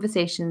joins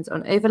conversations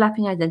on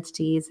overlapping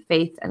identities,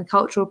 faith, and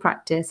cultural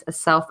practice as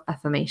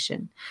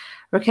self-affirmation.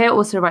 Rakaya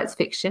also writes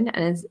fiction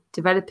and is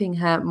developing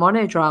her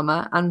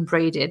monodrama,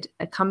 Unbraided,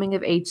 a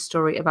coming-of-age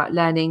story about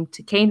learning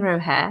to cane row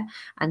hair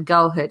and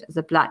girlhood as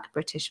a Black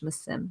British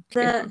Muslim.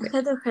 The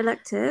Khidr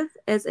Collective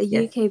is a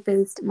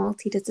UK-based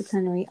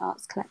multidisciplinary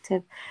arts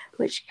collective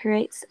which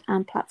creates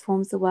and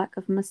platforms the work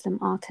of Muslim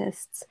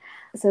artists.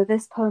 So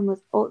this poem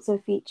was also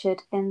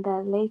featured in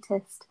their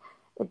latest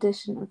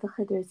edition of the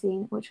Khidr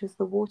Zine, which was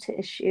the water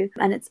issue,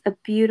 and it's a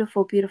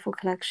beautiful, beautiful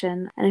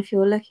collection. And if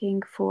you're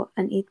looking for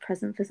an Eid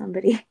present for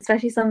somebody,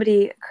 especially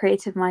somebody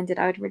creative minded,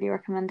 I would really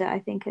recommend it. I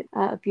think it's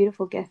a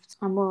beautiful gift,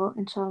 and we'll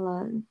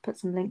inshallah put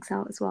some links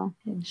out as well.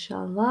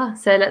 Inshallah.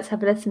 So let's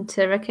have a listen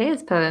to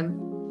Rakaya's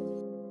poem.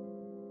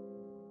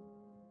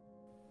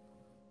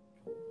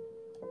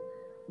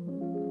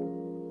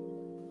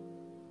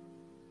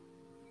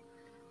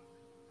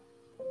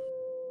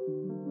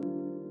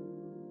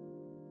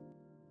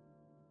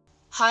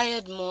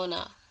 Hired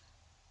mourner.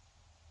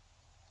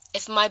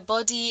 If my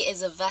body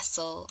is a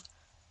vessel,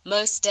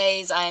 most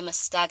days I am a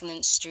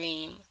stagnant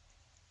stream.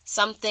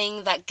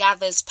 Something that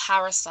gathers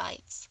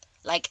parasites,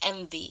 like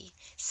envy,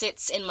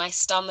 sits in my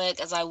stomach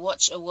as I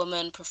watch a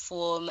woman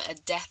perform a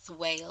death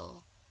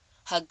wail,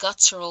 her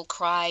guttural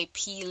cry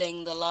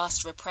peeling the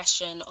last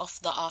repression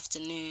off the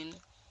afternoon.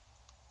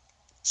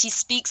 She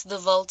speaks the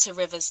Volta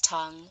River's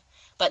tongue,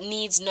 but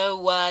needs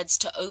no words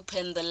to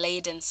open the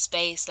laden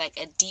space like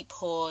a deep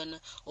horn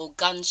or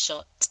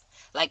gunshot,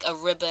 like a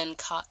ribbon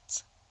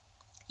cut.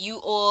 You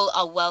all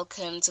are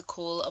welcome to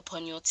call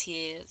upon your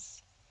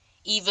tears,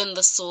 even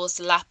the source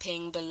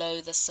lapping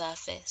below the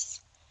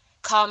surface.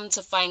 Come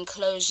to find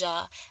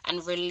closure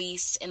and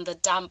release in the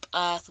damp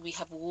earth we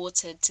have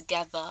watered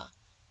together.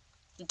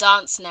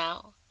 Dance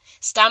now.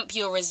 Stamp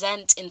your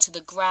resent into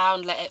the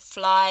ground, let it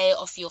fly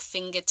off your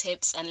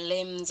fingertips and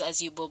limbs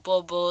as you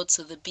bobobo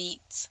to the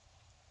beat.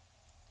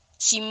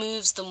 She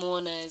moves the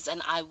mourners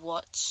and I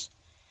watch.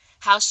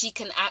 How she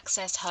can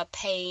access her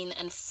pain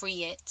and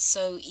free it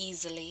so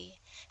easily.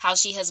 How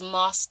she has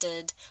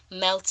mastered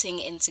melting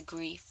into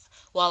grief,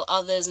 while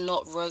others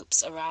knot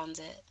ropes around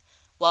it.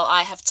 While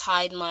I have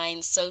tied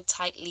mine so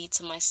tightly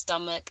to my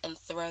stomach and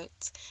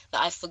throat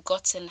that I've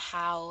forgotten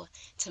how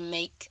to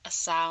make a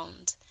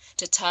sound,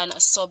 to turn a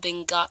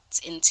sobbing gut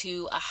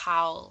into a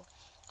howl,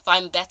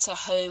 find better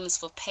homes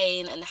for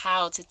pain, and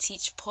how to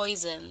teach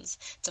poisons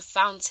to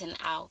fountain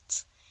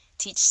out,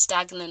 teach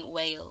stagnant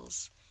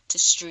wails to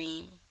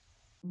stream.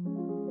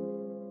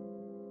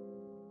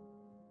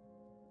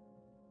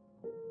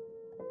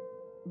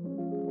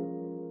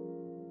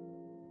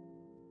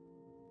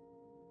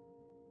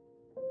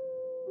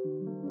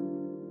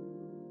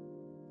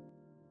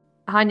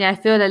 Hanya, I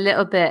feel a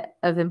little bit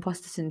of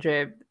imposter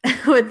syndrome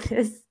with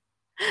this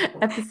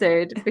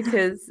episode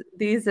because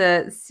these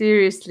are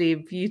seriously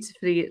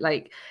beautifully,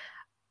 like,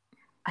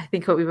 I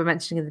think what we were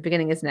mentioning in the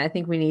beginning, isn't it? I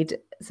think we need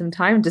some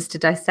time just to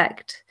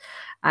dissect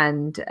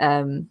and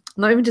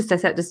not even just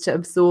dissect, just to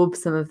absorb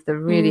some of the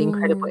really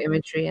incredible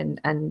imagery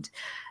and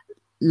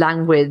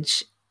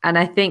language. And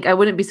I think I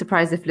wouldn't be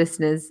surprised if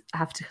listeners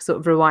have to sort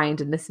of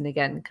rewind and listen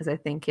again, because I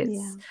think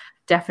it's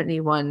definitely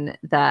one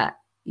that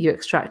you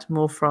extract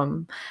more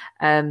from.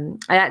 I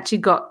actually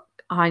got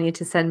Hanya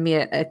to send me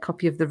a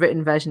copy of the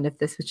written version of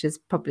this, which is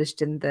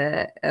published in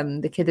the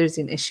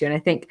Kidderzian issue. And I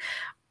think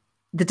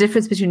the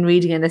difference between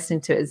reading and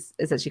listening to it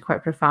is actually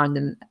quite profound.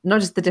 And not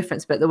just the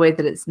difference, but the way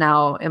that it's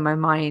now in my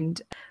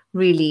mind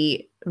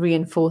really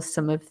reinforced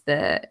some of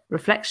the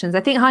reflections.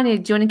 I think,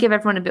 Hanya, do you want to give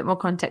everyone a bit more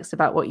context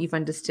about what you've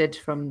understood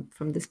from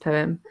this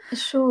poem?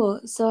 Sure.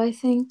 So I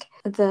think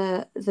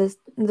the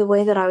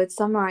way that I would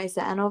summarize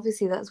it, and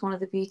obviously that's one of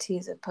the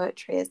beauties of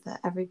poetry, is that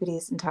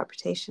everybody's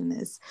interpretation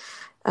is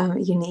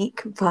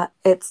unique, but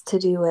it's to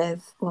do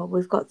with, well,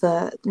 we've got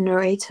the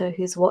narrator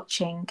who's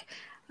watching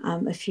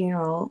a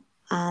funeral,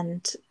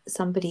 and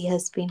somebody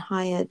has been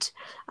hired,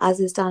 as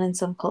is done in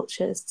some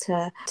cultures,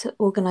 to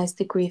organize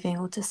the grieving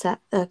or to set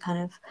a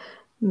kind of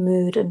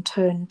mood and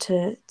tone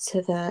to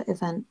the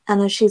event.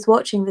 And as she's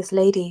watching this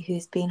lady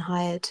who's been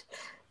hired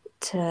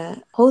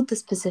to hold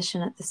this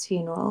position at this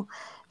funeral,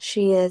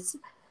 she is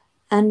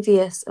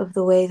envious of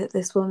the way that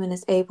this woman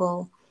is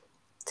able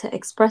to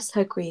express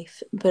her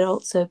grief, but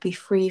also be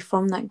free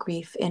from that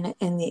grief in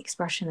the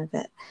expression of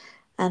it.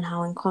 And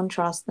how, in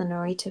contrast, the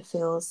narrator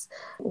feels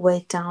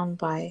weighed down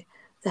by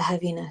the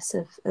heaviness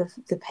of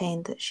the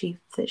pain that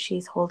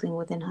she's holding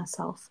within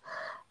herself,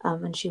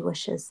 and she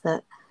wishes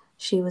that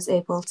she was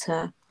able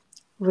to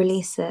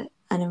release it,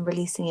 and in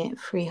releasing it,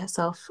 free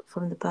herself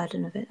from the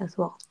burden of it as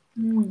well.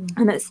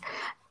 And it's,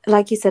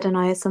 like you said,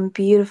 Anaya, some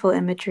beautiful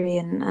imagery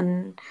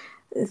and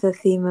the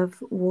theme of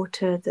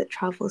water that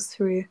travels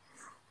through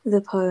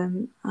the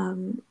poem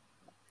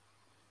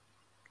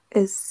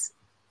is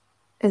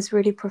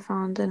really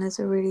profound, and is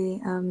a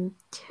really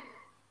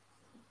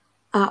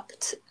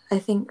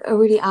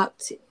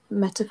apt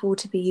metaphor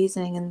to be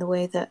using, in the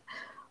way that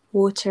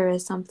water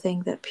is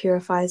something that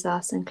purifies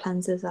us and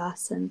cleanses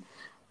us, and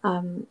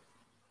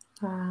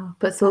wow,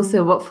 but it's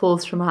also what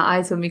falls from our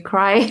eyes when we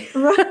cry.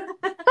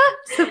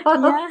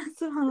 SubhanAllah.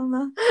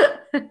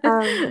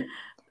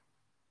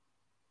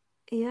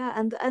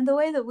 And the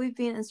way that we've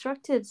been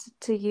instructed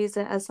to use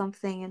it as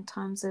something in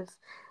times of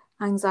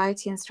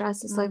anxiety and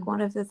stress, it's like one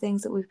of the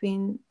things that we've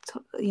been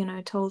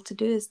told to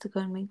do is to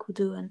go and make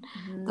wudu, and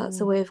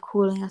that's a way of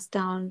cooling us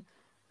down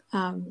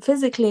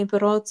physically,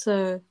 but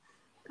also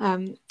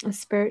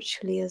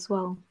spiritually as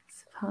well.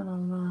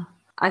 SubhanAllah.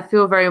 I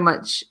feel very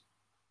much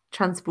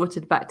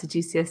transported back to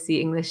GCSE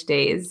English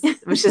days,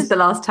 which is the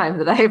last time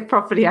that I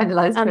properly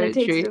analysed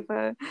poetry.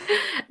 But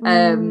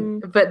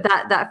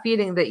that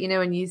feeling that,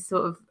 when you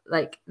sort of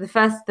like the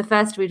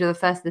first read or the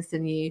first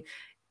listen, you're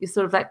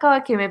sort of like, oh,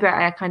 okay, maybe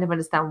I kind of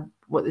understand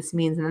what this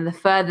means. And then the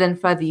further and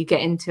further you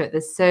get into it,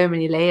 there's so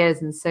many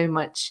layers and so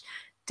much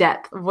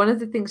depth. One of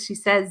the things she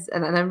says,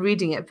 and I'm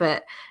reading it,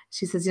 but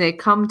she says,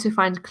 come to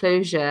find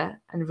closure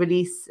and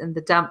release in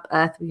the damp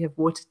earth we have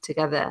watered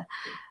together.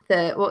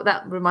 What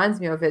that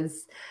reminds me of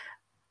is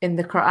in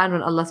the Quran,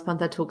 when Allah subhanahu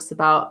wa ta'ala talks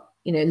about,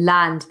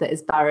 land that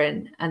is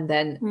barren, and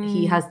then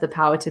he has the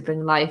power to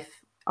bring life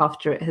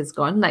after it has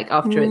gone, like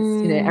after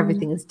it's,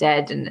 everything is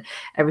dead and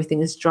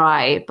everything is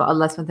dry, but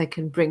Allah subhanahu wa ta'ala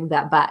can bring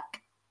that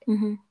back.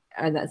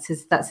 And that's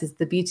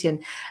the beauty.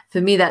 And for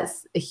me,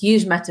 that's a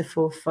huge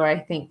metaphor for, I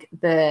think,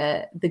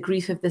 the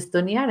grief of this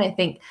dunya. And I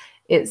think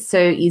it's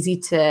so easy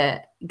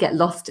to get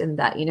lost in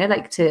that,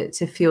 like to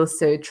feel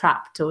so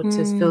trapped, or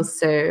to feel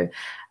so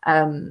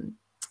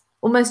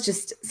almost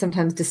just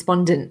sometimes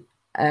despondent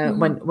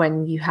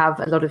when you have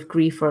a lot of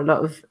grief or a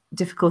lot of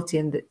difficulty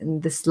in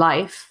this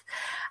life.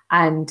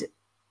 And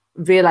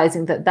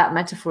realizing that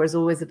metaphor is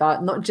always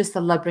about not just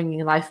Allah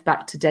bringing life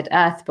back to dead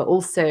earth, but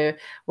also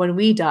when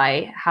we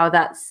die, how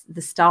that's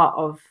the start,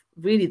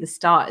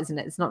 isn't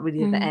it? It's not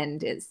really the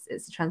end. It's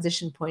a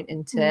transition point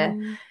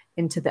into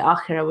into the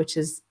akhirah, which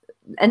is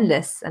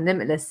endless and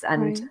limitless,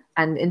 and Right.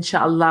 and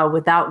inshallah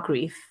without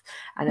grief,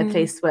 and a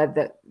place where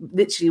that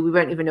literally we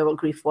won't even know what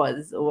grief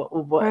was, or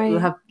what we'll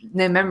Right. have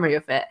no memory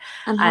of it.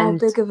 And how And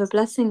big of a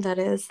blessing that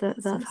is.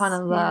 That's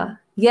subhanallah,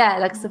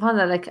 like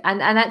subhanallah, like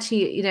and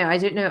actually, you know, I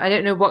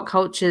don't know what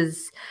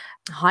cultures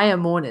hire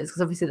mourners,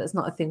 because obviously that's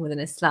not a thing within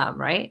Islam,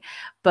 right?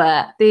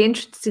 But the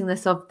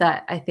interestingness of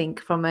that, I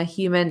think, from a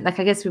human, like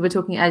I guess we were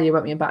talking earlier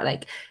about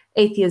like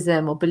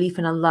atheism or belief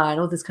in Allah and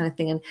all this kind of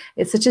thing, and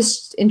it's such a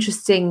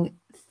interesting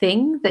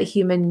thing that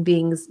human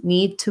beings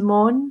need to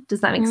mourn.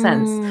 Does that make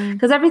sense?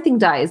 Because everything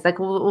dies, like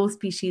all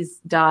species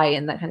die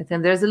and that kind of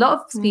thing. There's a lot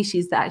of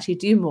species that actually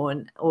do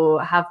mourn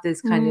or have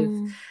this kind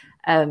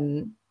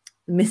of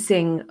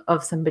missing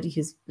of somebody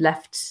who's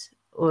left,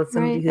 or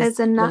somebody Right. who's It's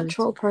a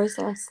natural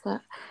process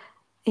that,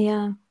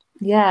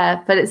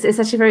 but it's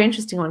actually a very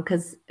interesting one,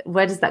 because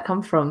where does that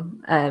come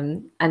from?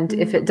 And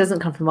if it doesn't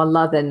come from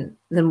Allah, then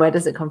where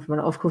does it come from?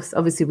 And of course,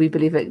 obviously we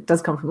believe it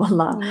does come from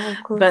Allah,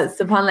 of course. but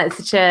subhanAllah, it's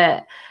such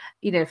a,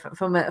 you know,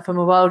 from a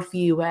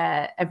worldview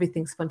where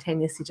everything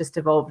spontaneously just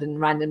evolved and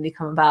randomly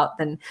come about,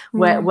 then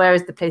where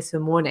is the place for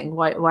mourning?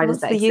 Why does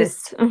What's that the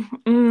exist?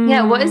 use?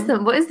 Yeah, what is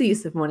the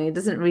use of mourning? It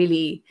doesn't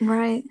really,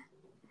 Right.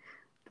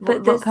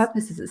 But what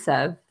purpose does it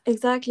serve?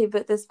 Exactly,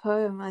 but this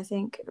poem, I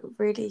think,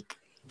 really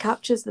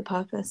captures the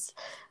purpose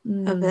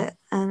of it,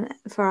 and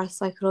for us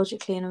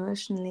psychologically and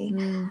emotionally.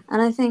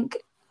 And I think,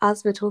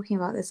 as we're talking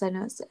about this, I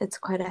know it's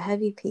quite a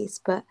heavy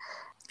piece, but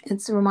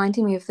it's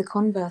reminding me of the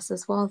converse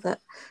as well, that,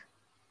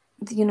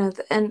 you know,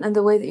 and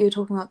the way that you're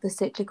talking about the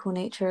cyclical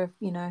nature of,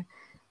 you know,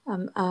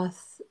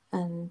 earth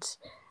and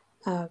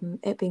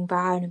it being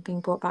barren and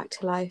being brought back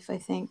to life. I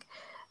think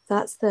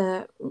that's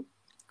the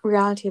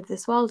reality of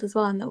this world as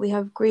well, and that we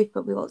have grief,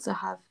 but we also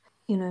have,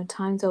 you know,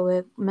 times where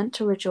we're meant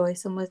to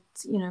rejoice, and we're,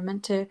 you know,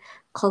 meant to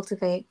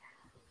cultivate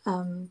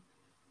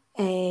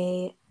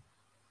a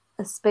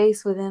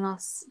space within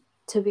us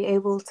to be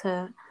able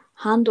to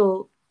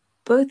handle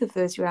both of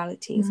those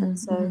realities. And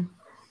so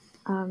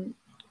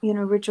you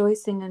know,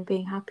 rejoicing and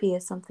being happy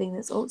is something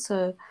that's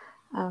also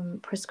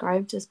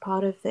prescribed as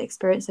part of the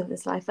experience of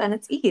this life, and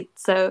it's Eid,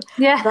 so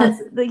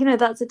that's, you know,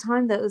 that's a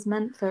time that was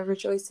meant for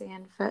rejoicing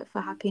and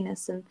for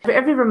happiness. And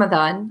every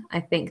Ramadan,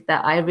 I think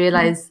that I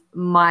realize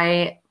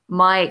my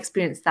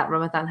experience that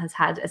Ramadan has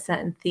had a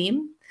certain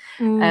theme.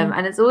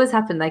 And it's always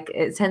happened, like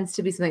it tends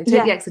to be something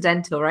totally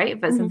accidental, right?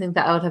 But something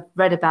that I would have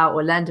read about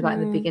or learned about in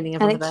the beginning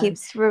of Ramadan.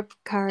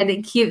 And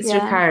it keeps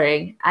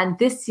recurring. And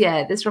this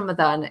year, this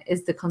Ramadan,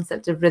 is the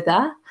concept of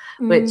Rida,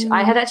 which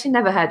I had actually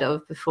never heard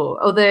of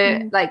before.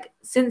 Although, like,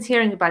 since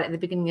hearing about it at the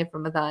beginning of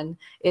Ramadan,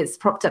 it's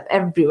propped up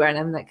everywhere. And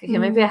I'm like, okay,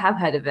 maybe I have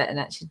heard of it and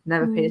actually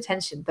never paid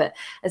attention. But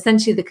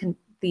essentially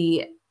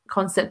the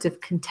concept of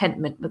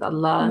contentment with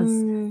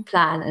Allah's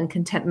plan, and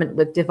contentment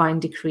with divine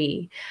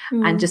decree,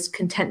 and just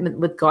contentment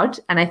with God.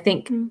 And I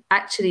think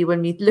actually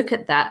when we look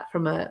at that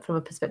from a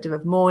perspective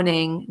of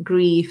mourning,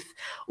 grief,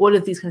 all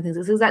of these kind of things,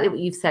 it's exactly what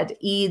you've said.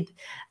 Eid,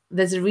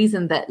 there's a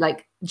reason that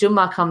like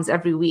Jummah comes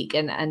every week,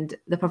 and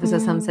the Prophet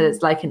ﷺ said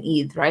it's like an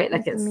Eid, right?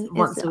 Like it's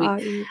once a week.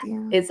 Eid,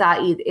 It's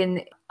our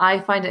Eid. I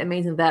find it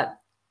amazing that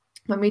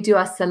when we do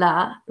our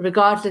salah,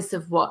 regardless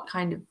of what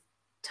kind of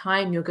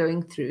time you're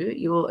going through,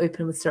 you will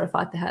open with Surah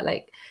Fatiha.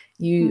 Like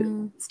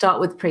you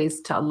start with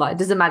praise to Allah. It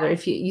doesn't matter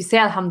if you say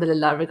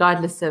Alhamdulillah,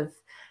 regardless of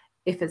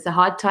if it's a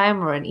hard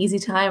time or an easy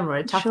time or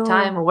a tough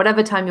time or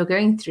whatever time you're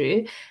going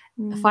through,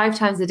 5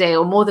 times a day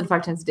or more than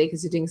 5 times a day,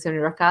 because you're doing so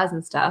many rakahs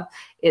and stuff.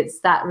 It's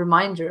that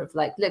reminder of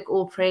like, look,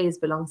 all praise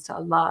belongs to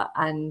Allah,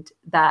 and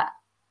that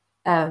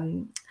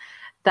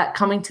that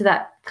coming to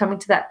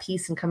that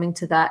peace and coming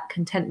to that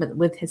contentment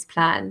with His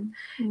plan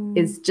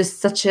is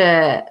just such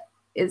a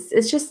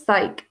it's just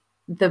like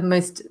the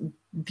most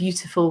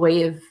beautiful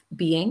way of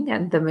being,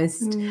 and the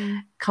most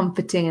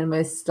comforting and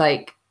most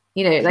like,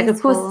 you know, like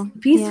of course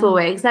peaceful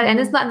way, exactly. And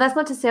that's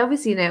not to say,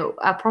 obviously, you know,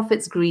 our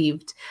prophets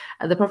grieved.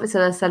 The Prophet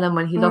ﷺ,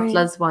 when he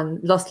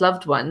lost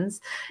loved ones,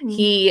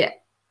 he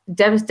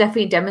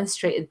definitely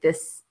demonstrated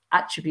this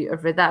attribute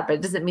of Rida, but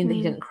it doesn't mean that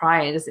he didn't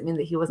cry. It doesn't mean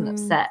that he wasn't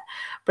upset,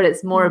 but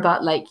it's more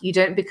about like, you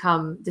don't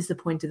become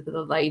disappointed with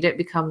Allah. You don't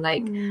become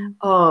like,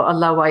 oh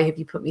Allah, why have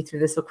you put me through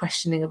this, or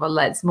questioning of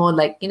Allah. It's more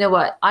like, you know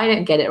what, I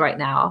don't get it right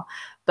now,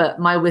 but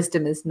my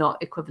wisdom is not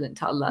equivalent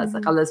to Allah's.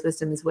 Like Allah's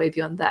wisdom is way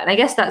beyond that. And I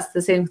guess that's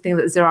the same thing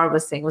that Zurar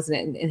was saying, wasn't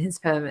it, in his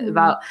poem,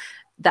 about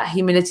that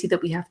humility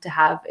that we have to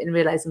have in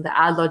realizing that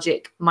our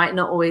logic might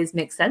not always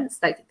make sense.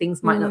 Like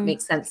things might not make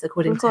sense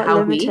according to how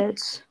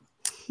limited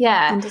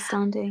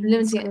understanding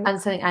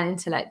and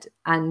intellect,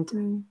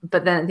 and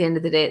but then at the end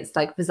of the day, it's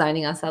like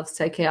resigning ourselves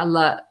to, okay,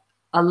 Allah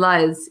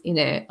is, you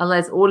know, Allah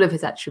is all of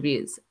His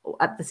attributes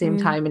at the same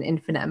time in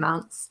infinite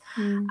amounts,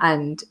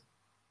 and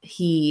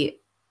He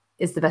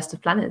is the best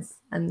of planners,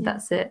 and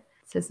that's it.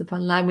 So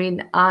subhanAllah, I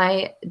mean,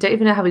 I don't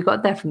even know how we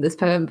got there from this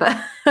poem, but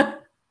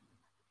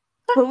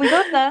but we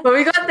got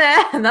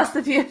there, and that's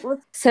the beautiful.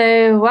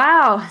 So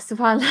wow,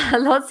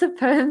 subhanAllah, lots of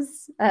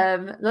poems,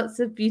 lots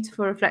of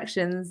beautiful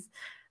reflections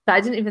that I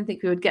didn't even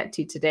think we would get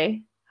to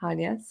today,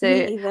 Hania. So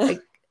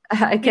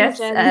I guess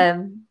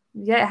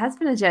Yeah, it has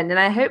been a journey, and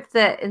I hope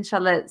that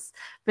inshallah it's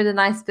been a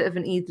nice bit of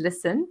an Eid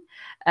listen.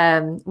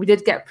 We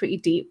did get pretty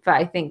deep, but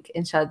I think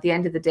inshallah at the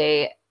end of the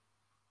day,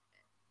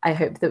 I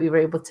hope that we were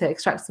able to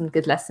extract some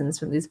good lessons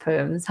from these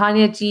poems.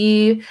 Hania, do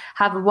you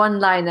have a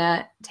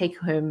one-liner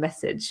take-home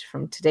message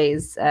from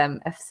today's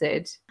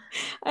episode?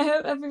 I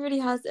hope everybody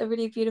has a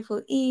really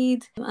beautiful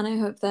Eid, and I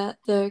hope that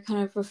the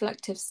kind of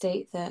reflective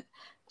state that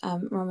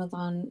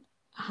Ramadan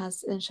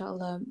has,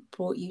 inshallah,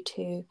 brought you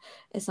to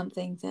is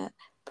something that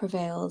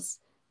prevails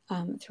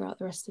throughout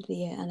the rest of the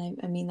year. And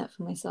I mean that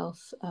for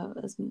myself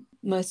as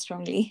most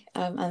strongly,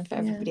 and for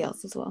everybody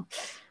else as well.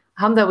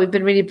 Alhamdulillah, we've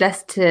been really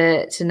blessed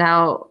to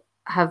now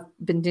have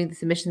been doing the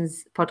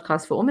Submissions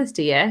podcast for almost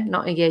a year,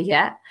 not a year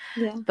yet,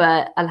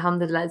 but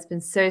alhamdulillah, it's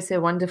been so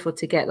wonderful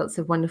to get lots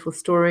of wonderful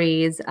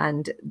stories,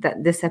 and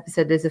that this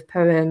episode is of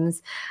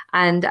poems.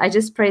 And I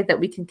just pray that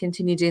we can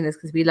continue doing this,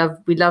 because we love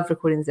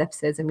recording these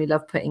episodes and we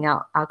love putting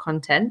out our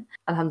content.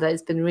 Alhamdulillah,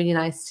 it's been really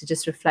nice to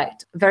just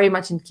reflect, very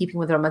much in keeping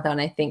with Ramadan.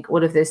 I think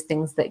all of those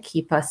things that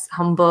keep us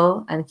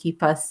humble and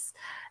keep us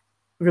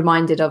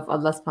reminded of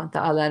Allah subhanahu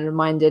wa ta'ala, and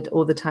reminded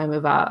all the time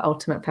of our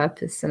ultimate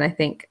purpose. And I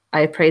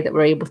pray that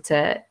we're able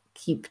to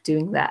keep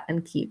doing that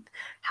and keep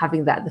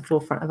having that at the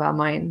forefront of our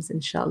minds,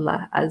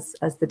 inshallah, as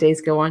the days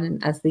go on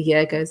and as the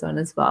year goes on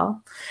as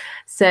well.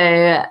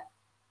 So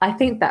I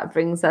think that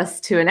brings us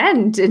to an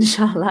end,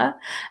 inshallah.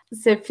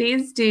 So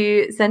please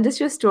do send us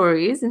your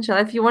stories,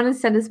 inshallah. If you want to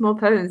send us more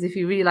poems, if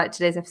you really like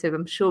today's episode,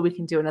 I'm sure we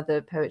can do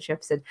another poetry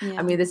episode. Yeah.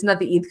 I mean, there's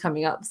another Eid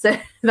coming up, so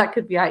that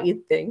could be our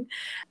Eid thing.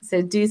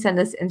 So do send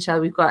us,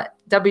 inshallah. We've got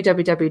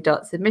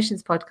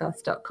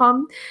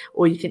www.submissionspodcast.com,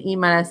 or you can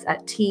email us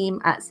at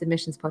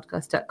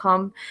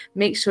team@submissionspodcast.com.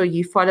 Make sure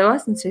you follow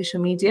us on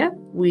social media.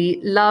 We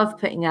love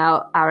putting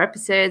out our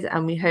episodes,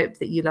 and we hope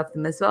that you love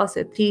them as well.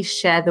 So please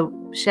share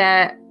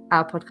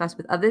our podcast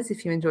with others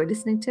if you enjoy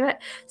listening to it.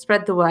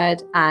 Spread the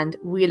word, and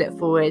we look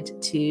forward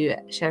to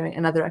sharing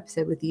another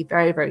episode with you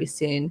very, very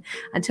soon.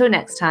 Until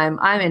next time,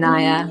 I'm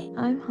Inaya.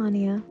 I'm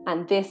Hania.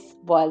 And this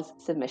was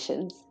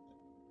Submissions.